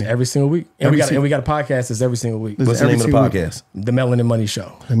free training? Every single week. And we got a podcast that's every single week. What's the name of the podcast? The Melanin Money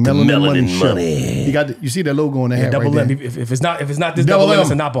Show. The Melanin Money Show. You got. You see that logo on the hat double right M. there. If it's not this double M,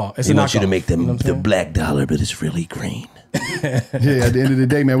 it's a knockoff. It's He a wants you to knockoff. make them You know what I'm the saying? black dollar, but it's really green. Yeah, at the end of the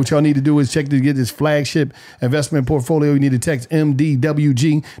day, man, what y'all need to do is check to get this flagship investment portfolio. You need to text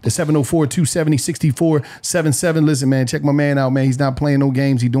MDWG to 704-270-6477. Listen, man, check my man out, man. He's not playing no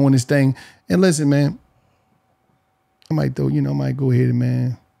games. He's doing his thing. And listen, man, I might go ahead and,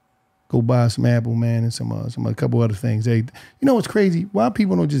 man, go buy some Apple, man, and some a couple other things. Hey, you know what's crazy? Why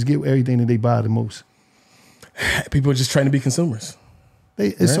people don't just get everything that they buy the most? People are just trying to be consumers.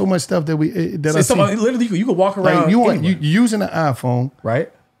 It's so much stuff that I see. Literally, you could walk around. Like you using an iPhone,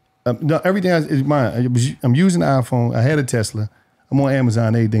 right? No, everything is mine. I'm using the iPhone. I had a Tesla. I'm on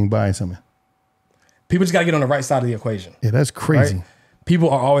Amazon. Everything buying something. People just got to get on the right side of the equation. Yeah, that's crazy. Right?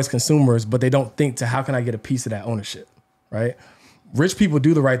 People are always consumers, but they don't think to how can I get a piece of that ownership, right? Rich people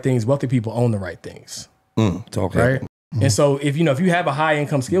do the right things. Wealthy people own the right things, Talk right? And so if you have a high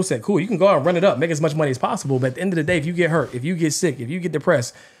income skill set, cool, you can go out and run it up, make as much money as possible. But at the end of the day, if you get hurt, if you get sick, if you get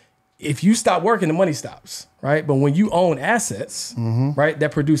depressed, if you stop working, the money stops, right? But when you own assets, right,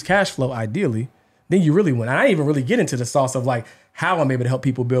 that produce cash flow, ideally, then you really win. I didn't even really get into the sauce of like how I'm able to help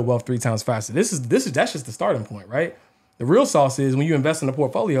people build wealth 3 times faster. That's just the starting point, right? The real sauce is when you invest in a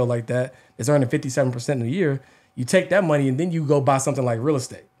portfolio like that, it's earning 57% in a year. You take that money and then you go buy something like real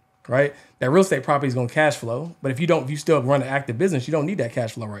estate. Right? That real estate property is going to cash flow. But if you still run an active business, you don't need that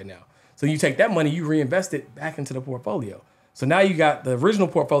cash flow right now. So you take that money, you reinvest it back into the portfolio. So now you got the original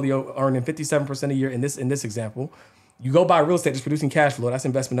portfolio earning 57% a year in this example. You go buy real estate that's producing cash flow. That's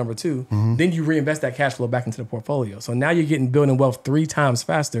investment number 2. Then you reinvest that cash flow back into the portfolio. So now you're building wealth 3 times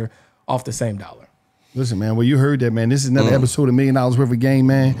faster off the same dollar. Listen, man, well, you heard that, man. This is another episode of $1 Million Worth of Game,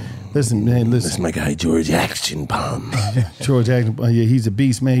 man. Listen, man, That's listen. my guy, George Action Palm. George Action, yeah, he's a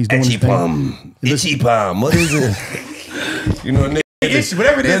beast, man. He's doing his Itchy thing. Palm. Itchy Palm. What is it? You know, nigga,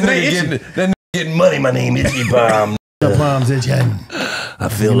 Whatever it is, that nigga getting money. My name Itchy Palm. The palms itching. I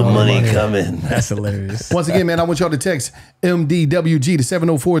feel the money coming. That's hilarious. Once again, man, I want y'all to text MDWG to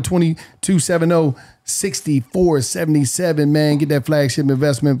 704-270-6477, man. Get that flagship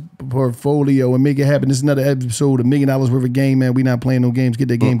investment portfolio and make it happen. This is another episode of $1 Million Worth of Game, man. We not playing no games. Get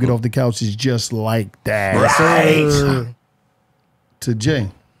that game, get off the couch. It's just like that. Right. To Jay,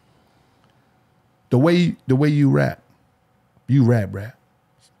 the way you rap.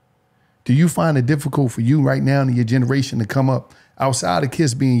 Do you find it difficult for you right now in your generation to come up outside of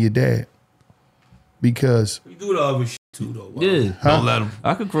Kiss being your dad? Because He do the other shit too, though. Wow. Yeah. Don't let him.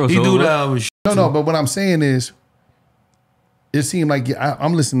 I could cross He over. do the other shit. no, but what I'm saying is, it seemed like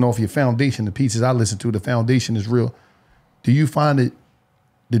I'm listening off your foundation. The pieces I listen to, the foundation is real. Do you find it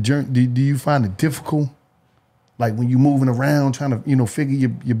do you find it difficult? Like when you're moving around trying to, figure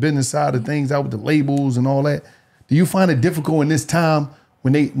your business side of things out with the labels and all that. Do you find it difficult in this time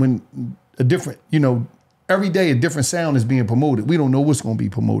when a different, every day a different sound is being promoted? We don't know what's going to be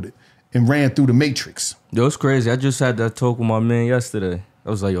promoted and ran through the matrix. Yo, it's crazy. I just had that talk with my man yesterday. I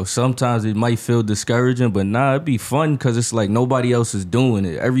was like, yo, sometimes it might feel discouraging, but nah, it'd be fun because it's like nobody else is doing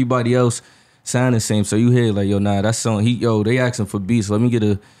it. Everybody else sound the same. So you hear like, yo, nah, that song, they asking for beats. Let me get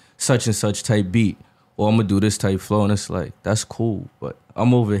a such and such type beat. Or I'm going to do this type flow. And it's like, that's cool. But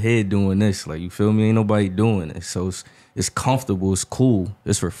I'm over here doing this. Like, you feel me? Ain't nobody doing it. So it's comfortable. It's cool.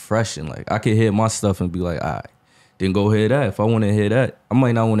 It's refreshing. Like, I can hear my stuff and be like, all right, then go hear that. If I want to hear that, I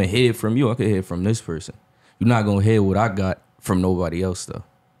might not want to hear it from you. I can hear it from this person. You're not going to hear what I got from nobody else, though.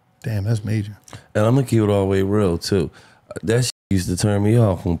 Damn, that's major. And I'm going to keep it all the way real, too. That shit used to turn me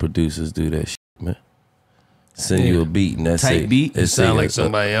off when producers do that shit, man. Send you a beat and that's Type it. beat? It sound like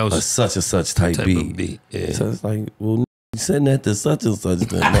somebody else. A such and such type Type beat. of beat. Yeah. So it's like, well, you send that to such and such,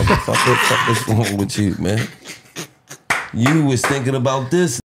 then, motherfucker. What's wrong with you, man? You was thinking about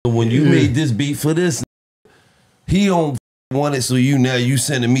this when you made this beat for this. He don't want it, so now you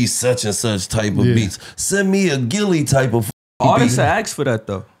sending me such and such type of beats. Send me a Gillie type of Artists beat. ask for that,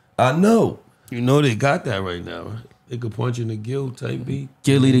 though. I know. You know they got that right now, right? They could punch in the Gill type beat.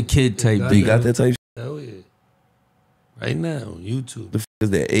 Gillie the Kid type got They beat. got that type Hell yeah. Right now on YouTube. The f is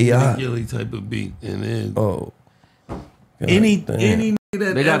that AI? Gillie type of beat. And then Oh. God any damn. nigga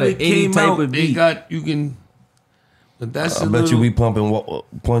that They got ever an any came type out, of they beat. got, you can, But that's I bet you we punching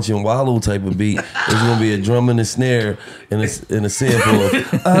Wallo type of beat. There's gonna be a drum and a snare and a sample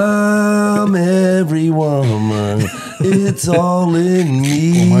of I'm every woman. It's all in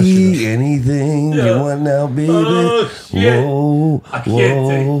me. Anything you want now, baby. Whoa,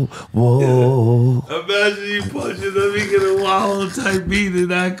 whoa, whoa. Imagine you punching them, you get a Wallo type beat and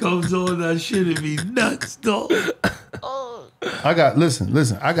that comes on. That shit'd be nuts, dog.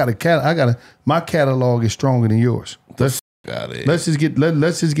 Listen. My catalog is stronger than yours. Let's just get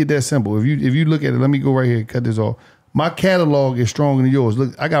that simple. If you look at it, let me go right here, cut this off. My catalog is stronger than yours.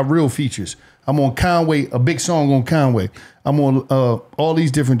 Look, I got real features. I'm on Conway, a big song on Conway. I'm on all these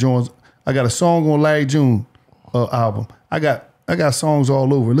different joints. I got a song on Larry June album. I got songs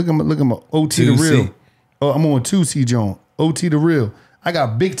all over. Look at my OT the Real. I'm on 2C Joan, OT the Real. I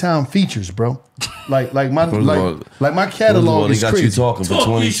got big time features, bro. Like my catalog is got crazy. You talking for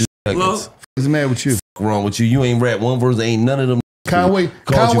 22 seconds. What's the matter with you? What's wrong with you? You ain't rap one verse. Ain't none of them called you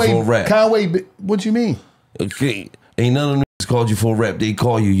for a rap. Conway, what you mean? Okay, ain't none of them called you for a rap. They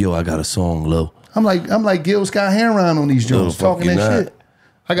call you, yo, I got a song, low. I'm like Gil Scott Heron on these joints, talking that shit.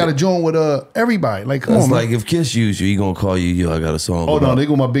 I got a joint with everybody. Like, come on, like if Kiss used you, he gonna call you, yo, I got a song. Oh no, they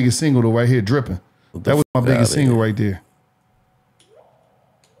go my biggest single though, right here, Dripping. That was my biggest single right there.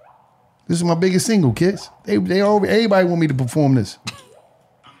 This is my biggest single, kids. Everybody want me to perform this.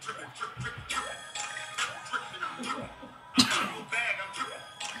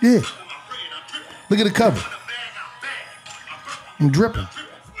 Yeah. Look at the cover. I'm dripping.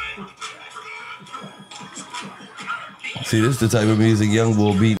 See, this is the type of music young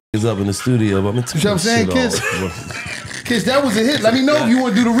boy beat is up in the studio. I'm gonna you know what I'm saying, kids? Kids, that was a hit. Let me know if you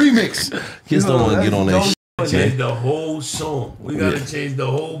want to do the remix. Kids don't want to get on that shit. Change the whole song. We gotta change the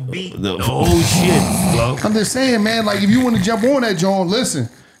whole beat, the whole shit, bro. I'm just saying, man. Like, if you want to jump on that, John, listen.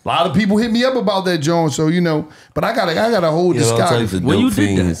 A lot of people hit me up about that, John. So you know, but I gotta hold the sky. All types of dope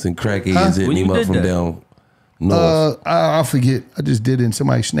fiends and crackheads hitting him up from down north. I forget. I just did it, and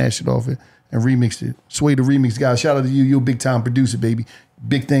somebody snatched it off it and remixed it. Sway the remix guy. Shout out to you. You're a big time producer, baby.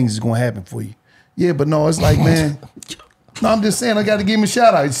 Big things is gonna happen for you. Yeah, but no, it's like, man. No, I'm just saying. I got to give him a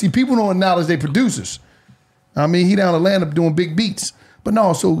shout out. See, people don't acknowledge they producers. I mean, he down Atlanta doing big beats. But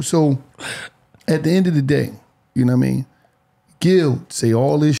no, so at the end of the day, you know what I mean? Gil say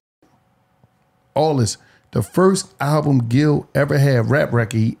all this. The first album Gil ever had, rap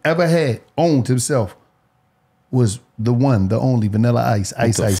record he ever had, owned himself, was the one, the only, Vanilla Ice.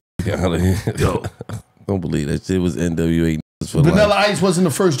 Ice. Yo. Don't believe that shit was NWA. Vanilla Ice wasn't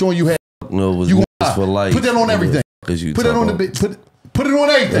the first joint you had. No, it was for life. Put that on everything. Put it on put it on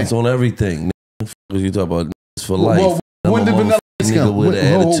everything. It's on everything. Because you talk about for life. Well, when did Vanilla Ice come? When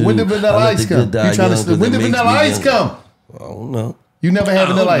did Vanilla Ice come? When did Vanilla Ice come? I don't know. You never had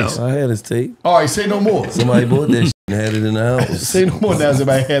Vanilla Ice? I had his tape. All right, say no more. Somebody bought that shit and had it in the house. Say no more now.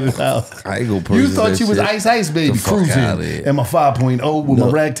 Somebody had it in the house. I ain't go purchase You thought you was shit. Ice Baby cruising and my 5.0 with my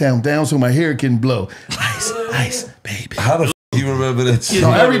ragtown down so my hair can blow. Ice Baby. How the f you remember that shit?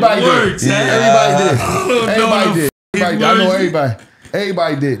 No, everybody did. Everybody did. I know everybody.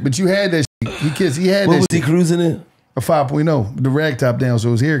 Everybody did. But you had that shit. He had that shit. What was he cruising in? A 5.0. The rag top down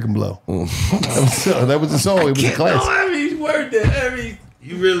so his hair can blow. That was the song. It was a classic. Every word that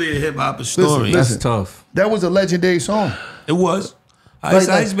you really a hip hop story. Listen, That's tough. That was a legendary song. It was.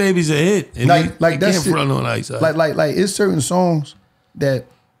 Ice Baby's a hit. And like that's can't it. Front on Ice. Like it's certain songs that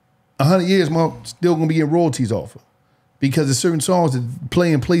 100 years more still gonna be getting royalties off of. Because there's certain songs that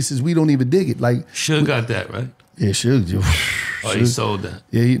play in places we don't even dig it. Like Suge got that, right? Yeah, Suge. Oh, he sold that.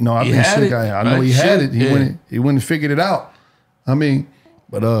 Yeah, I think Suge. I know he had it. He went and figured it out. I mean,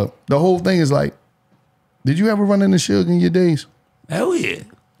 but the whole thing is like, did you ever run into Suge in your days? Hell yeah.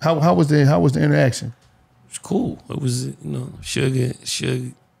 How was the interaction? It was cool. It was,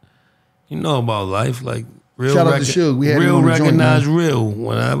 Suge, you know about life, like real. Shout out to Suge. We had real recognize real.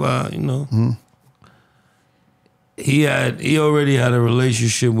 Whenever he already had a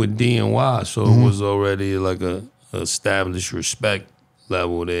relationship with D&Y, so it was already like a established respect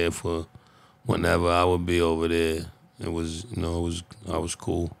level there for whenever I would be over there. It was, I was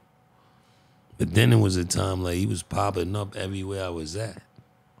cool. But then it was a time like he was popping up everywhere I was at.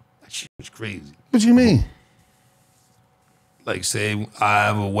 That shit was crazy. What you mean? Like, say I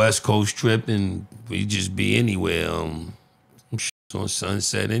have a West Coast trip and we just be anywhere, on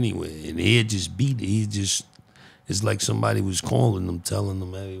Sunset anywhere, and he'd just be there. It's like somebody was calling them, telling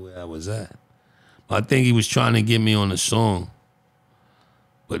them everywhere I was at. I think he was trying to get me on a song,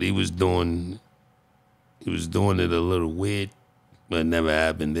 but he was doing it a little weird, but it never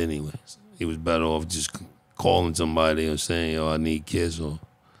happened anyways. He was better off just calling somebody or saying, "Yo, I need Kiss," or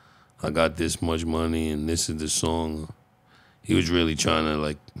I got this much money and this is the song. He was really trying to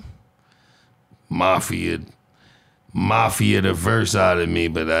like mafia the verse out of me,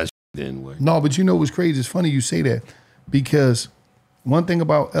 but that didn't work. No, but you know what's crazy? It's funny you say that because one thing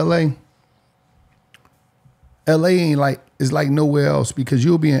about LA ain't like, it's like nowhere else because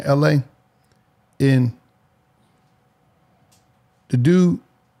you'll be in LA and the dude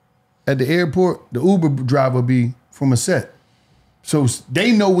at the airport, the Uber driver be from a set. So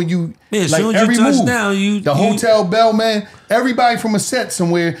they know when you, like every move, the hotel bellman, everybody from a set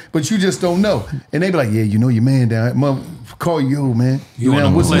somewhere, but you just don't know. And they be like, yeah, you know your man down. Call you, yo, man. You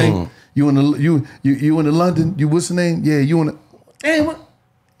on what's the the plane? name? You in the London? You what's the name? Yeah, you in the, damn, what?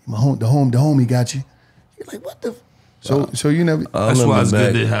 The homie got you. You're like, what the? So you never. That's why it's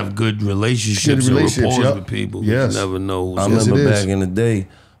good to have good relationships and rapport with people. Yes. You never know. I remember back in the day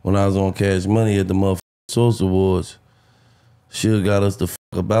when I was on Cash Money at the motherfucking Source Awards, Suge got us the fuck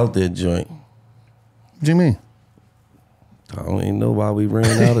about that joint. What do you mean? I don't even know why we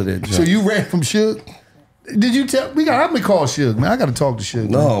ran out of that joint. So you ran from Suge? Did you tell? How many call Suge, man? I got to talk to Suge.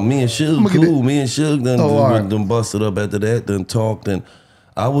 No, man. me and Suge cool. Me and Suge done busted up after that, done talked, and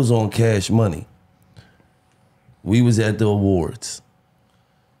I was on Cash Money. We was at the awards.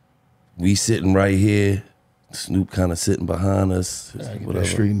 We sitting right here. Snoop kind of sitting behind us. Whatever.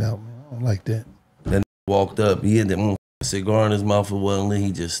 Straighten out, man. I don't like that. Then walked up. He had that cigar in his mouth, and wasn't lit.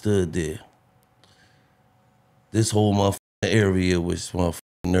 He just stood there. This whole motherfucking area was motherfucking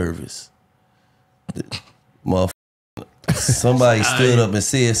nervous. Somebody stood up and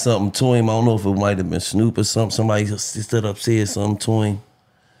said something to him. I don't know if it might have been Snoop or something. Somebody stood up, said something to him.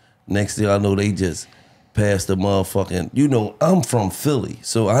 Next thing I know, they just passed the motherfucking, you know, I'm from Philly,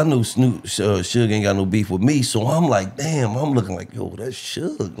 so I know Suge ain't got no beef with me, so I'm like, damn, I'm looking like, yo, that's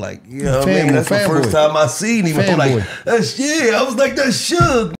Suge. Like, you know what I mean? That's the first time I seen him. I'm like, that's, yeah, I was like, that's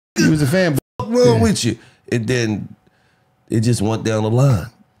Suge. He was a fanboy. What's wrong with you? And then it just went down the line.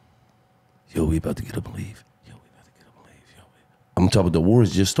 Yo, we about to get up and leave. I'm talking about the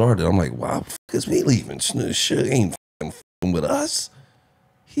wars just started. I'm like, wow, is we leaving? Suge ain't f***ing with us.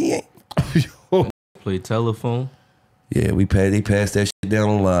 He ain't. Play telephone. Yeah, they passed that shit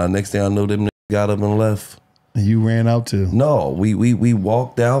down the line. Next thing I know, them niggas got up and left. And you ran out too? No, we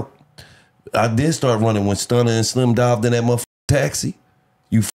walked out. I did start running when Stunner and Slim dived in that motherfucking taxi.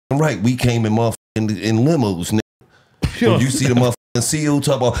 You f***ing right. We came in motherfucking in limos, nigga. When you see the motherfucking CEO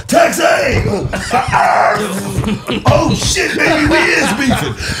talk about taxi! Oh shit, baby, we is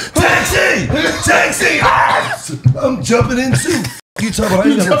beefing. Taxi! I'm jumping in too. You talking about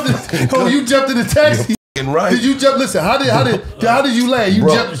you jumped in the taxi. Right. Did you jump? Listen, how did you land? You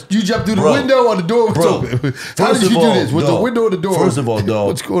jumped through the window or the door was open? How did you do this? Was the window or the door? First of all, dog,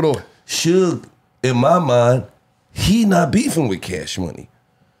 what's going on? Suge, in my mind, he not beefing with Cash Money.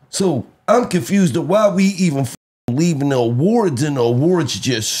 So I'm confused at why we even leaving the awards, and the awards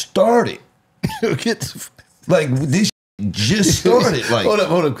just started. Like this just started. Like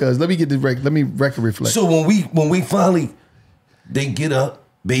hold up, cuz let me get this record. Let me record reflect. So when we finally, they get up,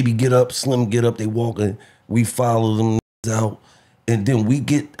 Baby get up, Slim get up, they walk in, we follow them out, and then we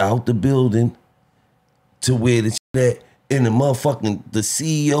get out the building to where the shit at, and the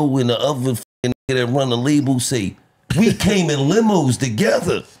CEO and the other nigga that run the label say, we came in limos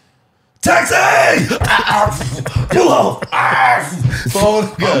together. Taxi! Pull off!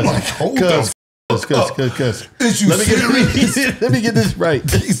 I'm like, hold up. Cuz. Is you serious? Let me get this right.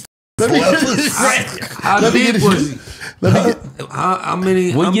 Let me get this right. How deep was he? How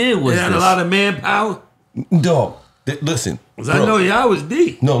many? What year was this? Had a lot of manpower? Dog, listen. Because I know y'all was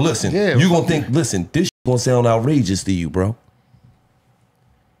deep. No, listen. Yeah, you gonna think, listen, this shit gonna sound outrageous to you, bro.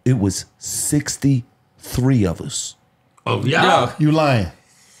 It was 63 of us. Oh, yeah. You lying.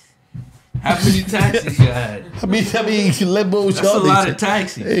 How many taxis you had? I mean, limos. That's a lot of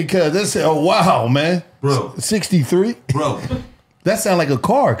taxis. Hey, cuz, that's, oh, wow, man. Bro. 63? Bro. That sound like a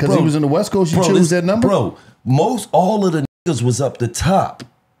car, because he was in the West Coast. You chose that number? Bro, all of the niggas was up the top.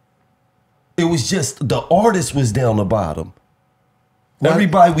 It was just, the artist was down the bottom. Why?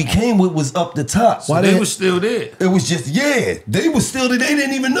 Everybody we came with was up the top. So they was still there. It was just, yeah, they was still there. They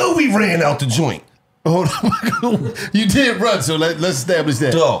didn't even know we ran out the joint. Hold on. You did run, so let's establish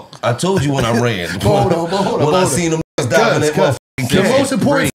that. Dog, I told you when I ran. Hold on. When I seen them diving that motherfucking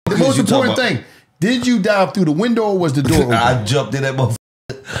the most important thing, did you dive through the window or was the door open? I jumped in that motherfucker.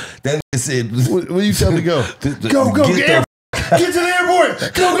 Then they said, where you tell me to go? Go, get to the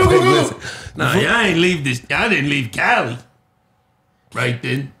airport. Go. Nah, y'all ain't leave this. Y'all didn't leave Cali. Right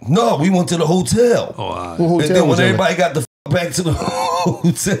then? No, we went to the hotel. Oh, all right. And then when everybody got the back to the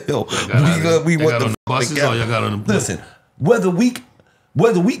hotel, we went on the buses or y'all got on the Listen, whether we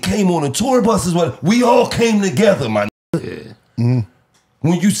Whether we came on a tour buses, we all came together, my nigga. Yeah.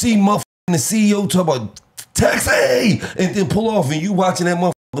 When you see motherfucking the CEO talk about taxi and then pull off, and you watching that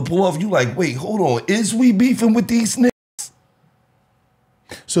motherfucker pull off, you like, wait, hold on, is we beefing with these niggas?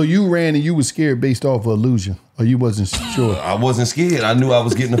 So you ran and you was scared based off of illusion, or you wasn't sure? I wasn't scared. I knew I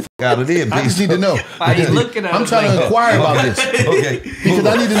was getting the fuck out of there. I just need to know. I'm trying to inquire about this. Okay. Because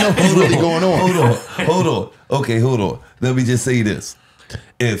I need to know what's really going on. Hold on. Okay, hold on. Let me just say this.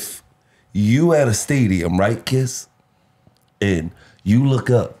 If you at a stadium, right, Kiss, and you look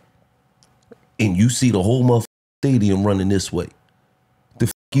up and you see the whole motherfucking stadium running this way, the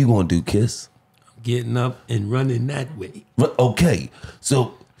fuck you gonna do, Kiss? Getting up and running that way. Okay,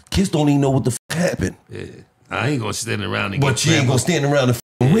 so Kiss don't even know what the fuck happened. Yeah. I ain't gonna stand around and But you ain't gonna stand around and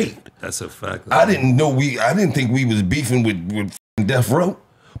fucking wait. That's a fact. I didn't think we was beefing with Death Row.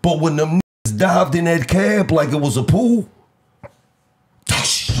 But when them niggas dived in that cab like it was a pool,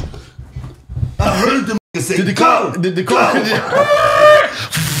 I heard them niggas say, go! Did the car?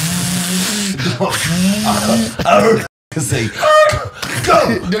 I heard them say, go!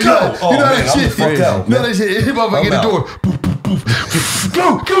 You know Oh, man, that I'm shit. the fuck out, You know man. that shit. Hit motherfucker in the I'm door.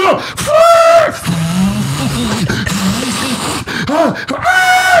 Go, come on.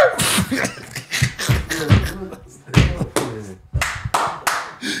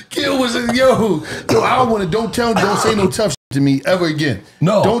 Kill was yo. I don't want to. Don't say no tough shit to me ever again.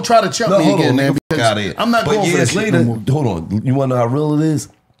 No. Don't try to chump me again, man. Because I'm not going for that years shit later, no more. hold on. You want to know how real it is?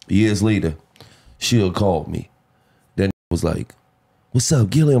 Years later, she'll call me. That was like, what's up,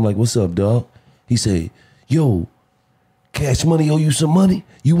 Gillie? I'm like, what's up, dog? He said, yo, Cash Money owe you some money?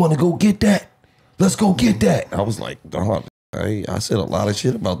 You want to go get that? Let's go get that. I was like, dog, I said a lot of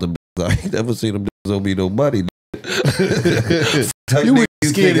shit about the I ain't never seen them owe me no money. You were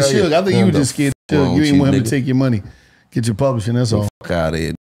scared as shit. I think you were just scared as shit. You didn't want him to take your money. Get your publishing, that's all. Fuck out of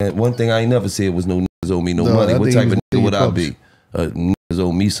here. And one thing I ain't never said was no niggas owe me no money. What type of nigga would I be? Niggas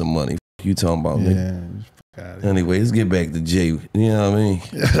owe me some money. Fuck you talking about me? Yeah. Anyway, let's get back to Jay. You know what I mean?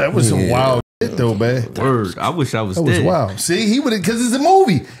 That was some wild shit though, man. Word. I wish I was That dead. was wild. See, he would have, because it's a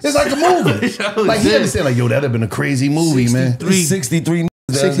movie. It's like a movie. Like he understand, like, yo, that'd have been a crazy movie, man. 63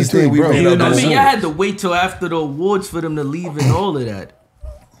 63, bro. ran out I the mean, Zoom. y'all had to wait till after the awards for them to leave and all of that.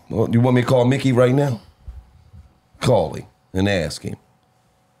 Well, you want me to call Mickey right now? Call him and ask him.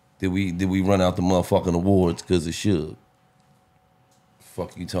 Did we run out the motherfucking awards because of Suge?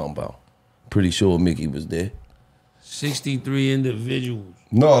 Fuck you talking about? Pretty sure Mickey was there. 63 individuals.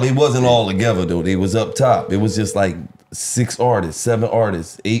 No, they wasn't all together though. They was up top. It was just like 6 artists, 7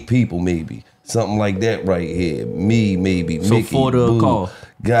 artists, 8 people maybe. Something like that right here. Me, maybe. So Mickey, for the Boo, call.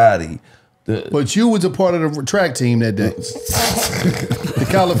 Gotti. But you was a part of the track team that day. the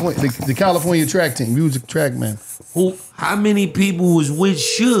California track team. You was a track man. How many people was with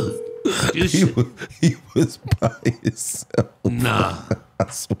Suge? He was by himself. Nah. I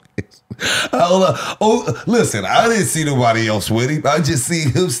swear. Oh, listen, I didn't see nobody else with him. I just see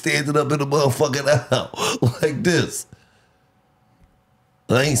him standing up in the motherfucking aisle like this.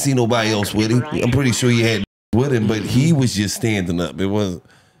 I ain't see nobody else with him. I'm pretty sure he had with him, but he was just standing up. It wasn't,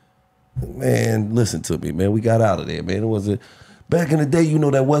 man, listen to me, man. We got out of there, man. It wasn't, back in the day, you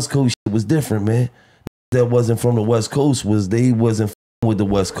know, that West Coast shit was different, man. That wasn't from the West Coast, they wasn't with the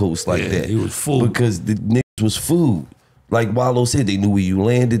West Coast like that. It was food. Because the niggas was food. Like Wallo said, they knew where you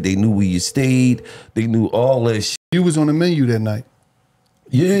landed, they knew where you stayed, they knew all that shit. You was on the menu that night.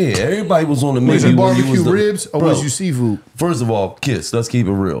 Yeah, everybody was on the menu. Was it when you barbecue was the- ribs or Bro, was you seafood? First of all, Kiss, let's keep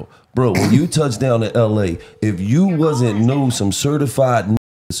it real. Bro, when you touched down to LA, if you wasn't know some certified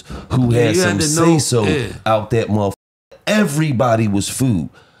niggas who had you some had to know, say-so out that motherfucker, everybody was food.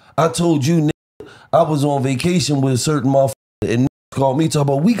 I told you, nigga, I was on vacation with a certain motherfucker and niggas called me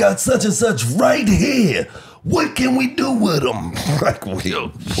talking about, we got such and such right here. What can we do with them? Like, What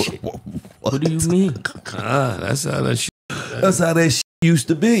do you mean? That's how that shit. That's how that shit used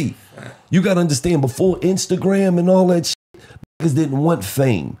to be. You got to understand, before Instagram and all that shit, niggas didn't want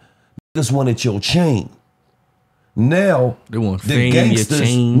fame. Niggas wanted your chain. Now, They want the fame, gangsters, your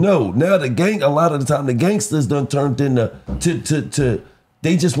chain. no, now a lot of the time, the gangsters done turned into,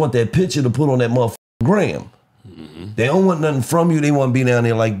 they just want that picture to put on that motherfucking gram. They don't want nothing from you. They want to be down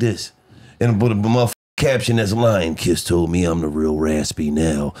there like this. And put a motherfucking caption that's lying. Kiss told me I'm the real raspy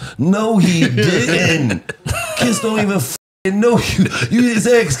now. No, he didn't. Kiss don't even know you. You just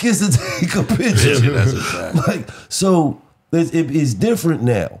asked Kiss to take a picture. That's a fact. Like, so it's different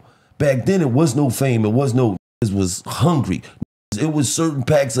now. Back then, it was no fame. It was no, it was hungry. It was certain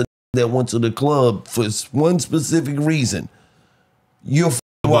packs of that went to the club for one specific reason. You're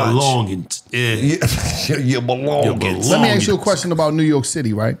belongings. Yeah. Your belongings. Let me ask you a question about New York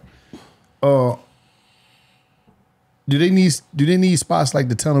City, right? Do they need spots like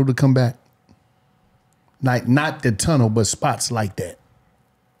the tunnel to come back? Like not the tunnel, but spots like that.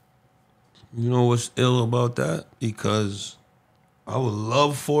 You know what's ill about that? Because I would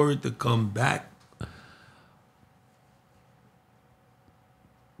love for it to come back.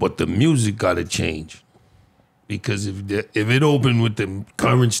 But the music got to change. Because if it opened with the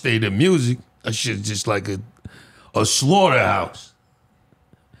current state of music, that shit's just like a slaughterhouse.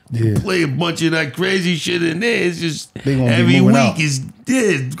 Yeah. Play a bunch of that crazy shit in there. It's just moving every week out.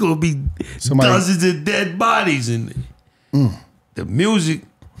 it's gonna be dozens of dead bodies in there. The music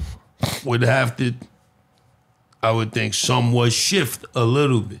would have to, I would think, somewhat shift a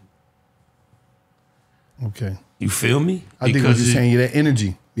little bit. Okay. You feel me? I think what you're saying, that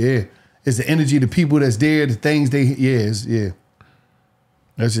energy. Yeah. It's the energy of the people that's there, the things they, yeah.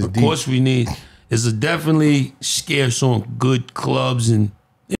 That's just deep. Of course we need, it's a definitely scarce on good clubs and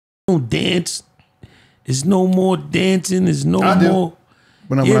they don't dance. There's no more dancing. There's no more.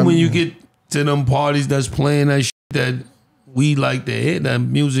 When you get to them parties that's playing that shit that we like to hear, that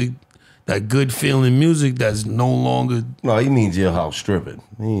music, that good feeling music that's no longer. No, he means jailhouse stripping.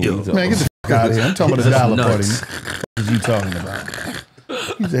 Man, get the fuck out of here. I'm talking about the dollar party. What are you talking about?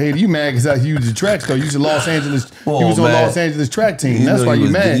 You say, hey, you mad because you was the track star. You was in Los Angeles. You was on Los Angeles track team. That's why you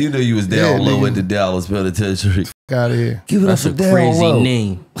mad. You know you was down low at the Dallas Penitentiary. Fuck out of here. Give it That's up a for down crazy low.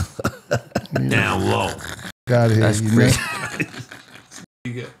 name. Down low. Fuck out of here. That's you crazy.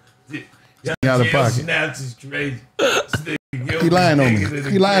 Out of pocket. Snaps is crazy. He lying on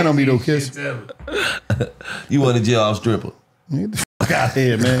me. He lying on me though, Kiss. You want a jailhouse stripper? Get the fuck out of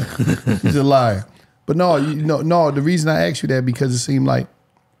here, man. He's a liar. But no, no. The reason I asked you that because it seemed like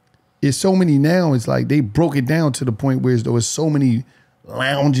it's so many now. It's like they broke it down to the point where there was so many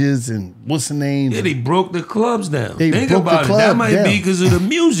lounges and what's the name? Yeah, they broke the clubs down. They Think broke the about it. That club might down. be because of the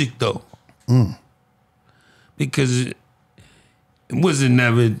music, though. Because it wasn't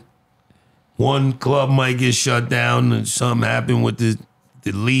never one club might get shut down and something happened with the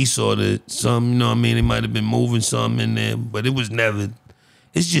lease or something. You know what I mean? They might have been moving something in there, but it was never.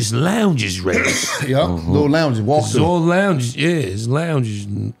 It's just lounges, right? Yeah, little lounges. Walk It's through. all lounges. Yeah, it's lounges,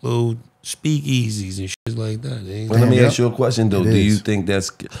 and little speakeasies and shit like that. Well, let me ask you a question though. It Do you is. think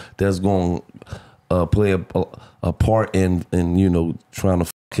that's going to play a part in trying to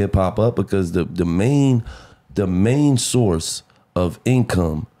hip hop up? Because the main source of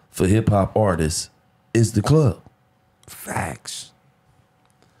income for hip hop artists is the club. Facts.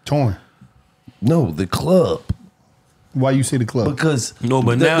 Torn. No, the club. Why you say the club? Because No,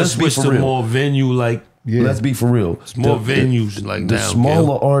 but now it's switched to more venue like. Yeah. Let's be for real. It's more venues like the now.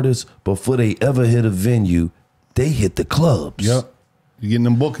 smaller artists, before they ever hit a venue, they hit the clubs. Yep. You getting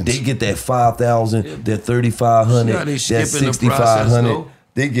them bookings. They get that 5,000, that 3,500, See how they that skipping the 6,500. process, though?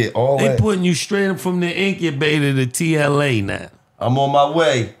 They get all They that. putting you straight up from the incubator to TLA now. I'm on my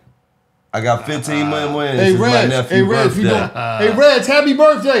way. I got 15 million wins. Hey It's my Reg, nephew's you birthday. know, hey Reg, happy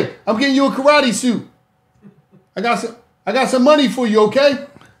birthday! I'm getting you a karate suit. I got some money for you, okay?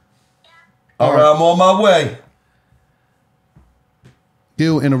 All right, I'm on my way.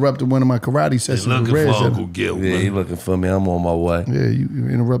 Gil interrupted one of my karate sessions with Looking Reg. for Uncle Gil. Yeah, he looking for me. I'm on my way. Yeah, you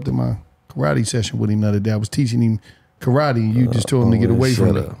interrupted my karate session with him the other day. I was teaching him karate, and you just told him to get away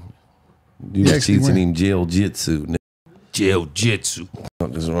from it. You He was actually teaching went. him jail jitsu. Jail jitsu.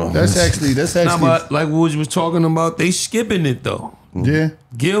 What's wrong? That's actually Nah, but like what we was talking about, they skipping it though. yeah.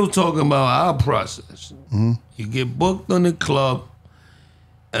 Gil talking about our process. You get booked on the club.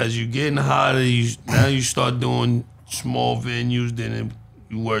 As you getting hotter, now you start doing small venues. Then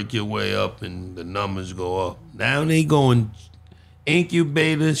you work your way up, and the numbers go up. Now they going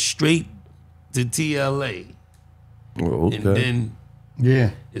incubator straight to TLA, Oh, okay. and then Yeah.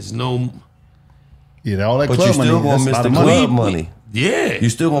 it's no. Yeah, all that But club you still money. gonna That's a miss lot the of money. club money. Yeah, You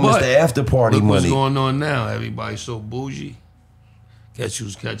still gonna miss but the after party look what's money. going on now. Everybody's so bougie. Catch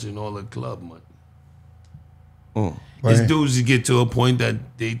who's catching all the club money. It's Right. dudes that get to a point that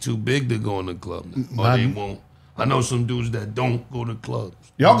they too big to go in the club now, or they won't. I know some dudes that don't go to clubs.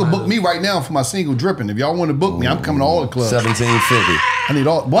 Y'all can book me right now for my single Dripping. If y'all want to book me, I'm coming to all the clubs. 1750. I need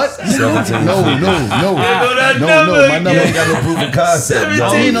all what? 17. No. My number ain't got no Proof of concept. Oh,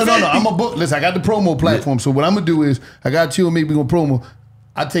 dog. no. I'm a book. Listen, I got the promo platform. So what I'm gonna do is I got you and me. We gonna promo.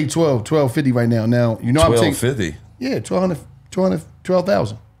 I take 1250 right now. Now you know I'm taking 1250. yeah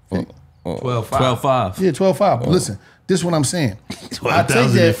 12,000. 12, 12.5. Yeah 12,500. But listen, this is what I'm saying. I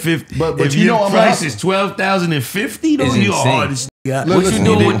take that. 12,050. But if you know your I'm price a is 12,050, though, It's you're insane. hard as got. Look, What listen,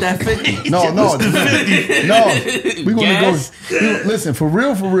 you doing with that 50? No. We gonna go. Listen, for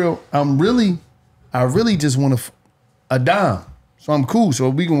real. I really just want a dime. So I'm cool. So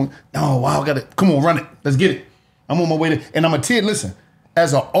we going. No, wow, I gotta come on, run it. Let's get it. I'm on my way to. And I'm a kid. Listen,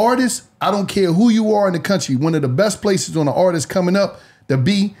 as an artist, I don't care who you are in the country. One of the best places on the artist coming up to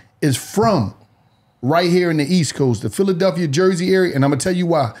be is from right here in the East Coast, the Philadelphia, Jersey area. And I'm gonna tell you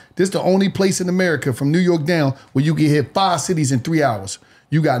why. This is the only place in America from New York down where you can hit 5 cities in 3 hours.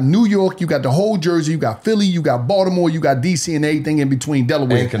 You got New York, you got the whole Jersey, you got Philly, you got Baltimore, you got DC and everything in between,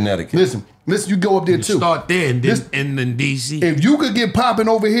 Delaware. And Connecticut. Listen, you go up there too. Start there and then DC. If you could get popping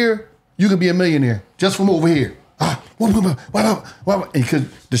over here, you could be a millionaire just from over here. Because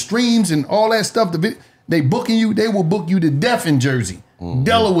the streams and all that stuff, they will book you to death in Jersey,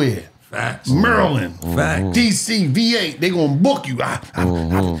 Delaware. Facts. Maryland, Facts. DC, VA, they gonna book you.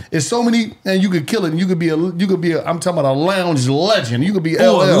 It's so many, and you could kill it. And you could be a. I'm talking about a lounge legend. You could be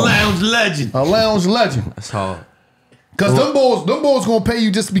a LL, lounge legend. a lounge legend. That's hard. Cause them boys gonna pay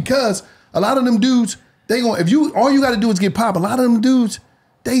you just because a lot of them dudes, they gonna all you gotta do is get pop. A lot of them dudes,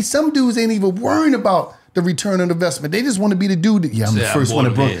 some dudes ain't even worrying about the return on investment. They just want to be the dude that, I'm the first one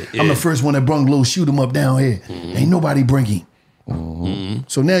that brung. I'm the first one that brung little shoot 'em up down here. Ain't nobody bring him.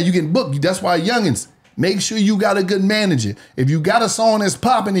 So now you getting booked. That's why youngins, make sure you got a good manager. If you got a song that's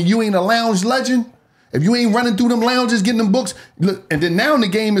popping and you ain't a lounge legend, if you ain't running through them lounges getting them books, look, and then now the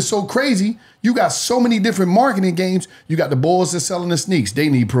game is so crazy, you got so many different marketing games. You got the boys that's selling the sneaks. They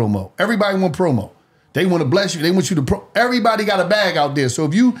need promo. Everybody want promo. They want to bless you. They want you to everybody got a bag out there. So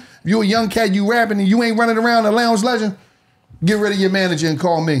if you're a young cat, you rapping and you ain't running around a lounge legend, get rid of your manager and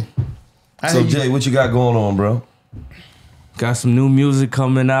call me. So Jay, what you got going on, bro? Got some new music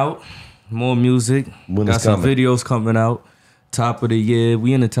coming out. More music. Got some videos coming out. Top of the year.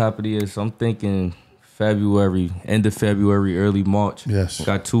 We in the top of the year, so I'm thinking February, end of February, early March. Yes.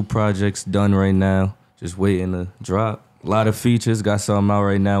 Got 2 projects done right now. Just waiting to drop. A lot of features. Got something out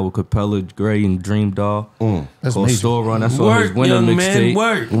right now with Capella Gray and Dream Doll. That's called amazing. Store Run. That's on his winter mixtape.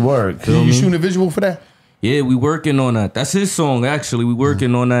 Work. You shooting a visual for that? Yeah, we working on that. That's his song, actually. We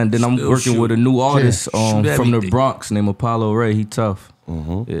working on that. And then I'm working with a new artist from the Bronx named Apollo Ray. He tough.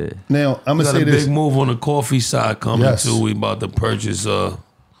 Yeah. Now, I'm going to say this. Got a big move on the coffee side coming too. We about to purchase a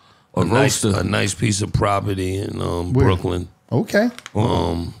nice piece of property in Brooklyn. Okay.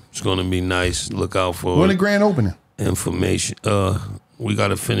 It's going to be nice. Look out for When the grand opening? information. We got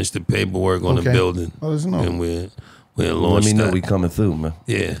to finish the paperwork on the building. Oh, there's no. And we're Let launch me know that. we coming through, man.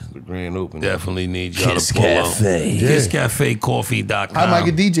 Yeah. The grand opening. Definitely need y'all Kiss to pull Cafe. up. Yeah. KissCafeCoffee.com. I might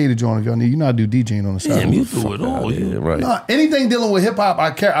get DJ to join if y'all need. You know I do DJing on the side. Damn, you do it all. Yeah, right. Nah, anything dealing with hip hop,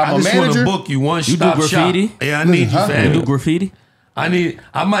 I care. I'm I a just want manager. to book you one You do stop graffiti? shop. Yeah, I need you, Huh? fam. You do graffiti? I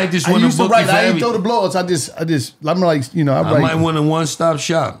might just I want used to to book you write. for I ain't everything. throw the blowouts. I'm like, you know, I write. might want a one-stop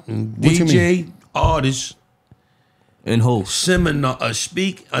shop. What you DJ, artist, And host. seminar,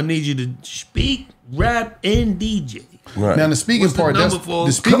 speak. I need you to speak, rap, and DJ. Right. Now the speaking What's the part. number That's for-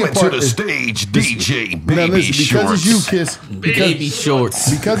 the speaking Coming to part. the is, stage, DJ now Baby listen, because Shorts. it's you, Kiss. Baby shorts.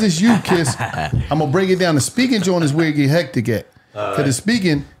 Because it's you, Kiss. I'm gonna break it down. The speaking joint is where it get hectic at. Cause the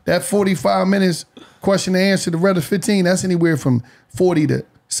speaking, that 45 minutes question and answer, the rather 15, that's anywhere from 40 to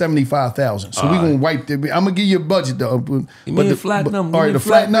 75,000. So we gonna wipe the. I'm gonna give you a budget though. Give me a flat number. All Give right, me the a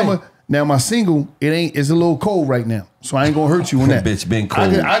flat flat number. rate. Now my single, it's a little cold right now, so I ain't gonna hurt you on that. Bitch been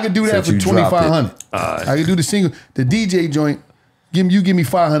cold I could do that since for you dropped it. 2,500. I could do the single, the DJ joint. Give me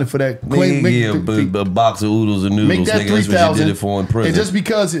 500 for that. A box of oodles and noodles. Make that Nigga, that's what you 3,000. did it for in prison. And just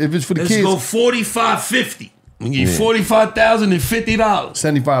because if it's for the Let's kids, go 45.50. We give you $45,050.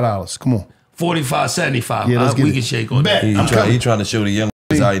 $75. Come on. 45.75. Yeah, let's get We it. can shake on Bet. that. I'm coming. He trying to show the young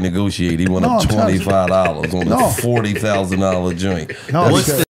how he negotiate. He want No, up I'm trying to- $25 on No. a $40,000 joint. No, What's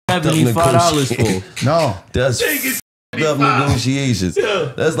the $75 for? No. That's up negotiations.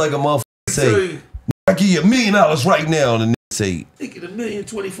 Yeah. That's like a motherfucker say, I give you $1 million right now, and the nigga say, Think of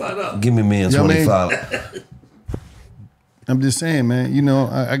 $1,025. give me man Yeah, man. 25. I'm just saying, man. You know,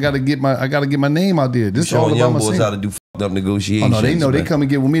 I gotta get my name out there. This is all Showing about young my boys single. how to do fucked up negotiations. Oh no, they know they man. come and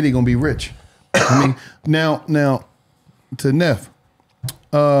get with me, they gonna be rich. I mean, now to Neff,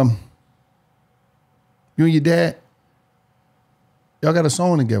 you and your dad, y'all got a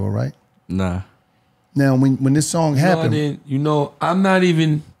song together, right? Nah. Now when this song happened,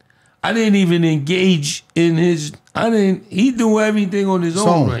 I didn't even engage in his. He do everything on his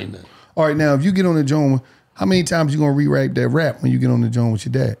Song. own right now. all right, now if you get on the joint, how many times you gonna rewrite that rap when you get on the joint with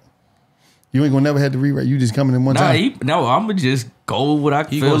your dad? You ain't gonna never have to rewrite. You just coming in one time. No, I'm going to just go with what I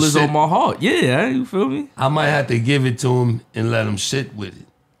feel gonna is sit- on my heart. Yeah, you feel me? I might have to give it to him and let him sit with it.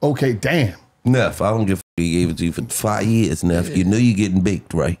 Okay, damn. Neff, I don't give He gave it to you for 5 years, Neff. You know you're getting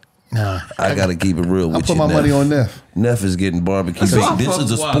baked, right? Nah, I gotta keep it real with you. I put my money on Neff. Neff is getting barbecue baked. This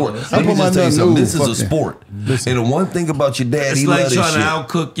is a sport. I put my This is a fuck sport. And the one thing about your dad, It's he like love this trying to shit.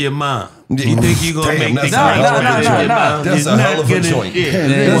 outcook your mom. You think you gonna Damn, make the that's a hell of a cake joint. mom? That's You're a hell not of a gonna- joint. yeah.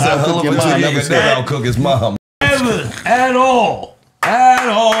 That's a hell of a Your mom joint. never Nigga said never outcook his mom. Ever, at all, at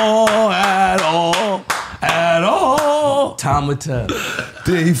all, at all, at all. Time will tell.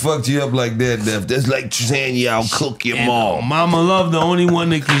 Then he fucked you up like that, Neff. That's like saying you outcook your mom. Mama Love, the only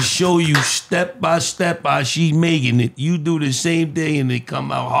one that can show you step by step how she's making it. You do the same thing and it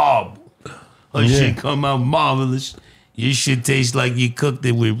come out horrible. Her shit come out marvelous. Your shit tastes like you cooked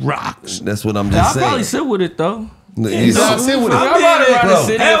it with rocks. That's what I'm I'll just probably saying. sit with it though. You gotta sit with it. I'm I'd there, rather bro.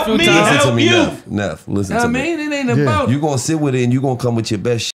 sit Help there a me, few times. Listen to help me, you. Neff, listen I to mean, me. it ain't about You gonna sit with it and you gonna come with your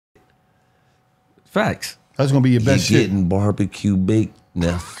best shit. Facts. That's gonna be your You're best shit. getting barbecue baked,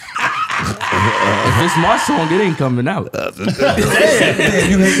 Neff. If it's my song, it ain't coming out. Damn,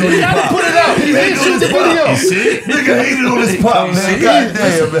 you hating on his pop. Put it out. And shoot the video. Nigga hating on his pop, man. God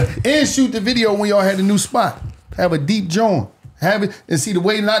damn, man. And shoot the video when y'all had a new spot. Have a deep joint. Have it and see the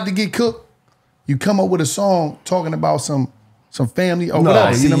way not to get cooked. You come up with a song talking about some family or No,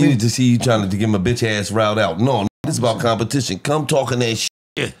 whatever. see, You know what I you mean? to see you trying to give him a bitch ass route out. No, this is about competition. Come talking that shit.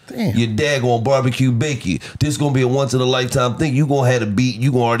 Damn. Your dad gonna barbecue bake you. This gonna be a once in a lifetime thing. You gonna have a beat.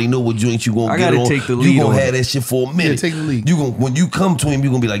 You gonna already know what joints you gonna I get gotta on. take the You lead gonna on have it. that shit for a minute. take the lead. You gonna when you come to him, you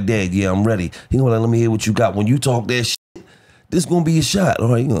gonna be like, Dad, yeah, I'm ready. He gonna let me hear what you got. When you talk that shit, this gonna be a shot. All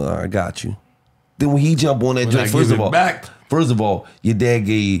right, all right, I got you. Then when he jump on that When joint, I first give of it all, back. first of all, your dad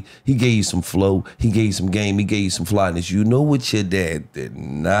gave you some flow, he gave you some game, he gave you some flyness. You know what your dad did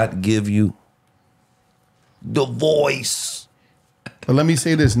not give you? The voice. But let me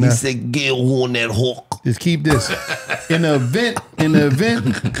say this He now. said, "Get on that hook." Just keep this. In the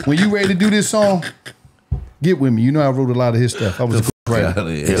event, when you ready to do this song, get with me. You know I wrote a lot of his stuff. I was outta right.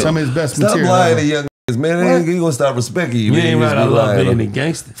 here. Some of his best Stop material. lying to young niggas, man. He gonna stop respecting you. You man. ain't just right. I be love lying. being a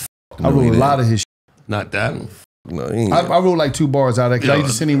gangster. I wrote a lot of his shit. Not that one. No, he ain't. I wrote like 2 bars out of that because I used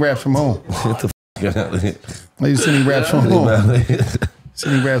to send him raps from home. Get the fuck out of here. I used to send him raps from home.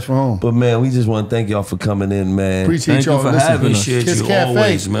 Send him raps from home. But man, we just want to thank y'all for coming in, man. Appreciate Thank you y'all for listening. having us. Appreciate Kiss you Cafe.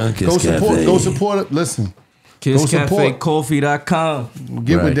 always, man. Go Kiss support. Cafe. Go support it. Listen, KissCafeCoffee.com.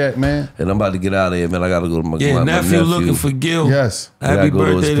 get Right. with that, man. And I'm about to get out of here, man. I gotta go to my, Yeah, my nephew nephew looking for Gil. Yes. I gotta Happy go to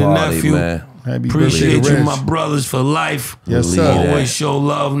his birthday to party, nephew. man. Happy Appreciate birthday to you, Reg. my brothers, for life. Yes, Believe sir. that. Always show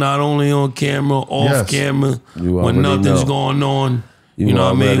love, not only on camera, off Yes. camera, You when already nothing's know. going on. You You know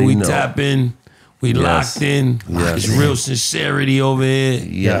what I mean? already We know. tap in. We Yes. locked in. Yes. It's real sincerity over here.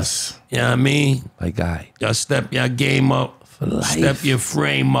 Yes. You know what I mean? My guy. Y'all step your game up. life. Step your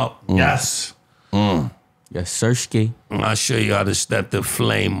frame up. Yes. Yes, Sirski. I'll show you how to step the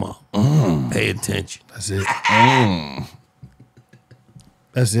flame up. Pay attention. That's it.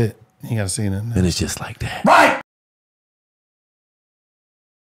 That's it. You ain't gotta say nothing. And it's just like that. Right.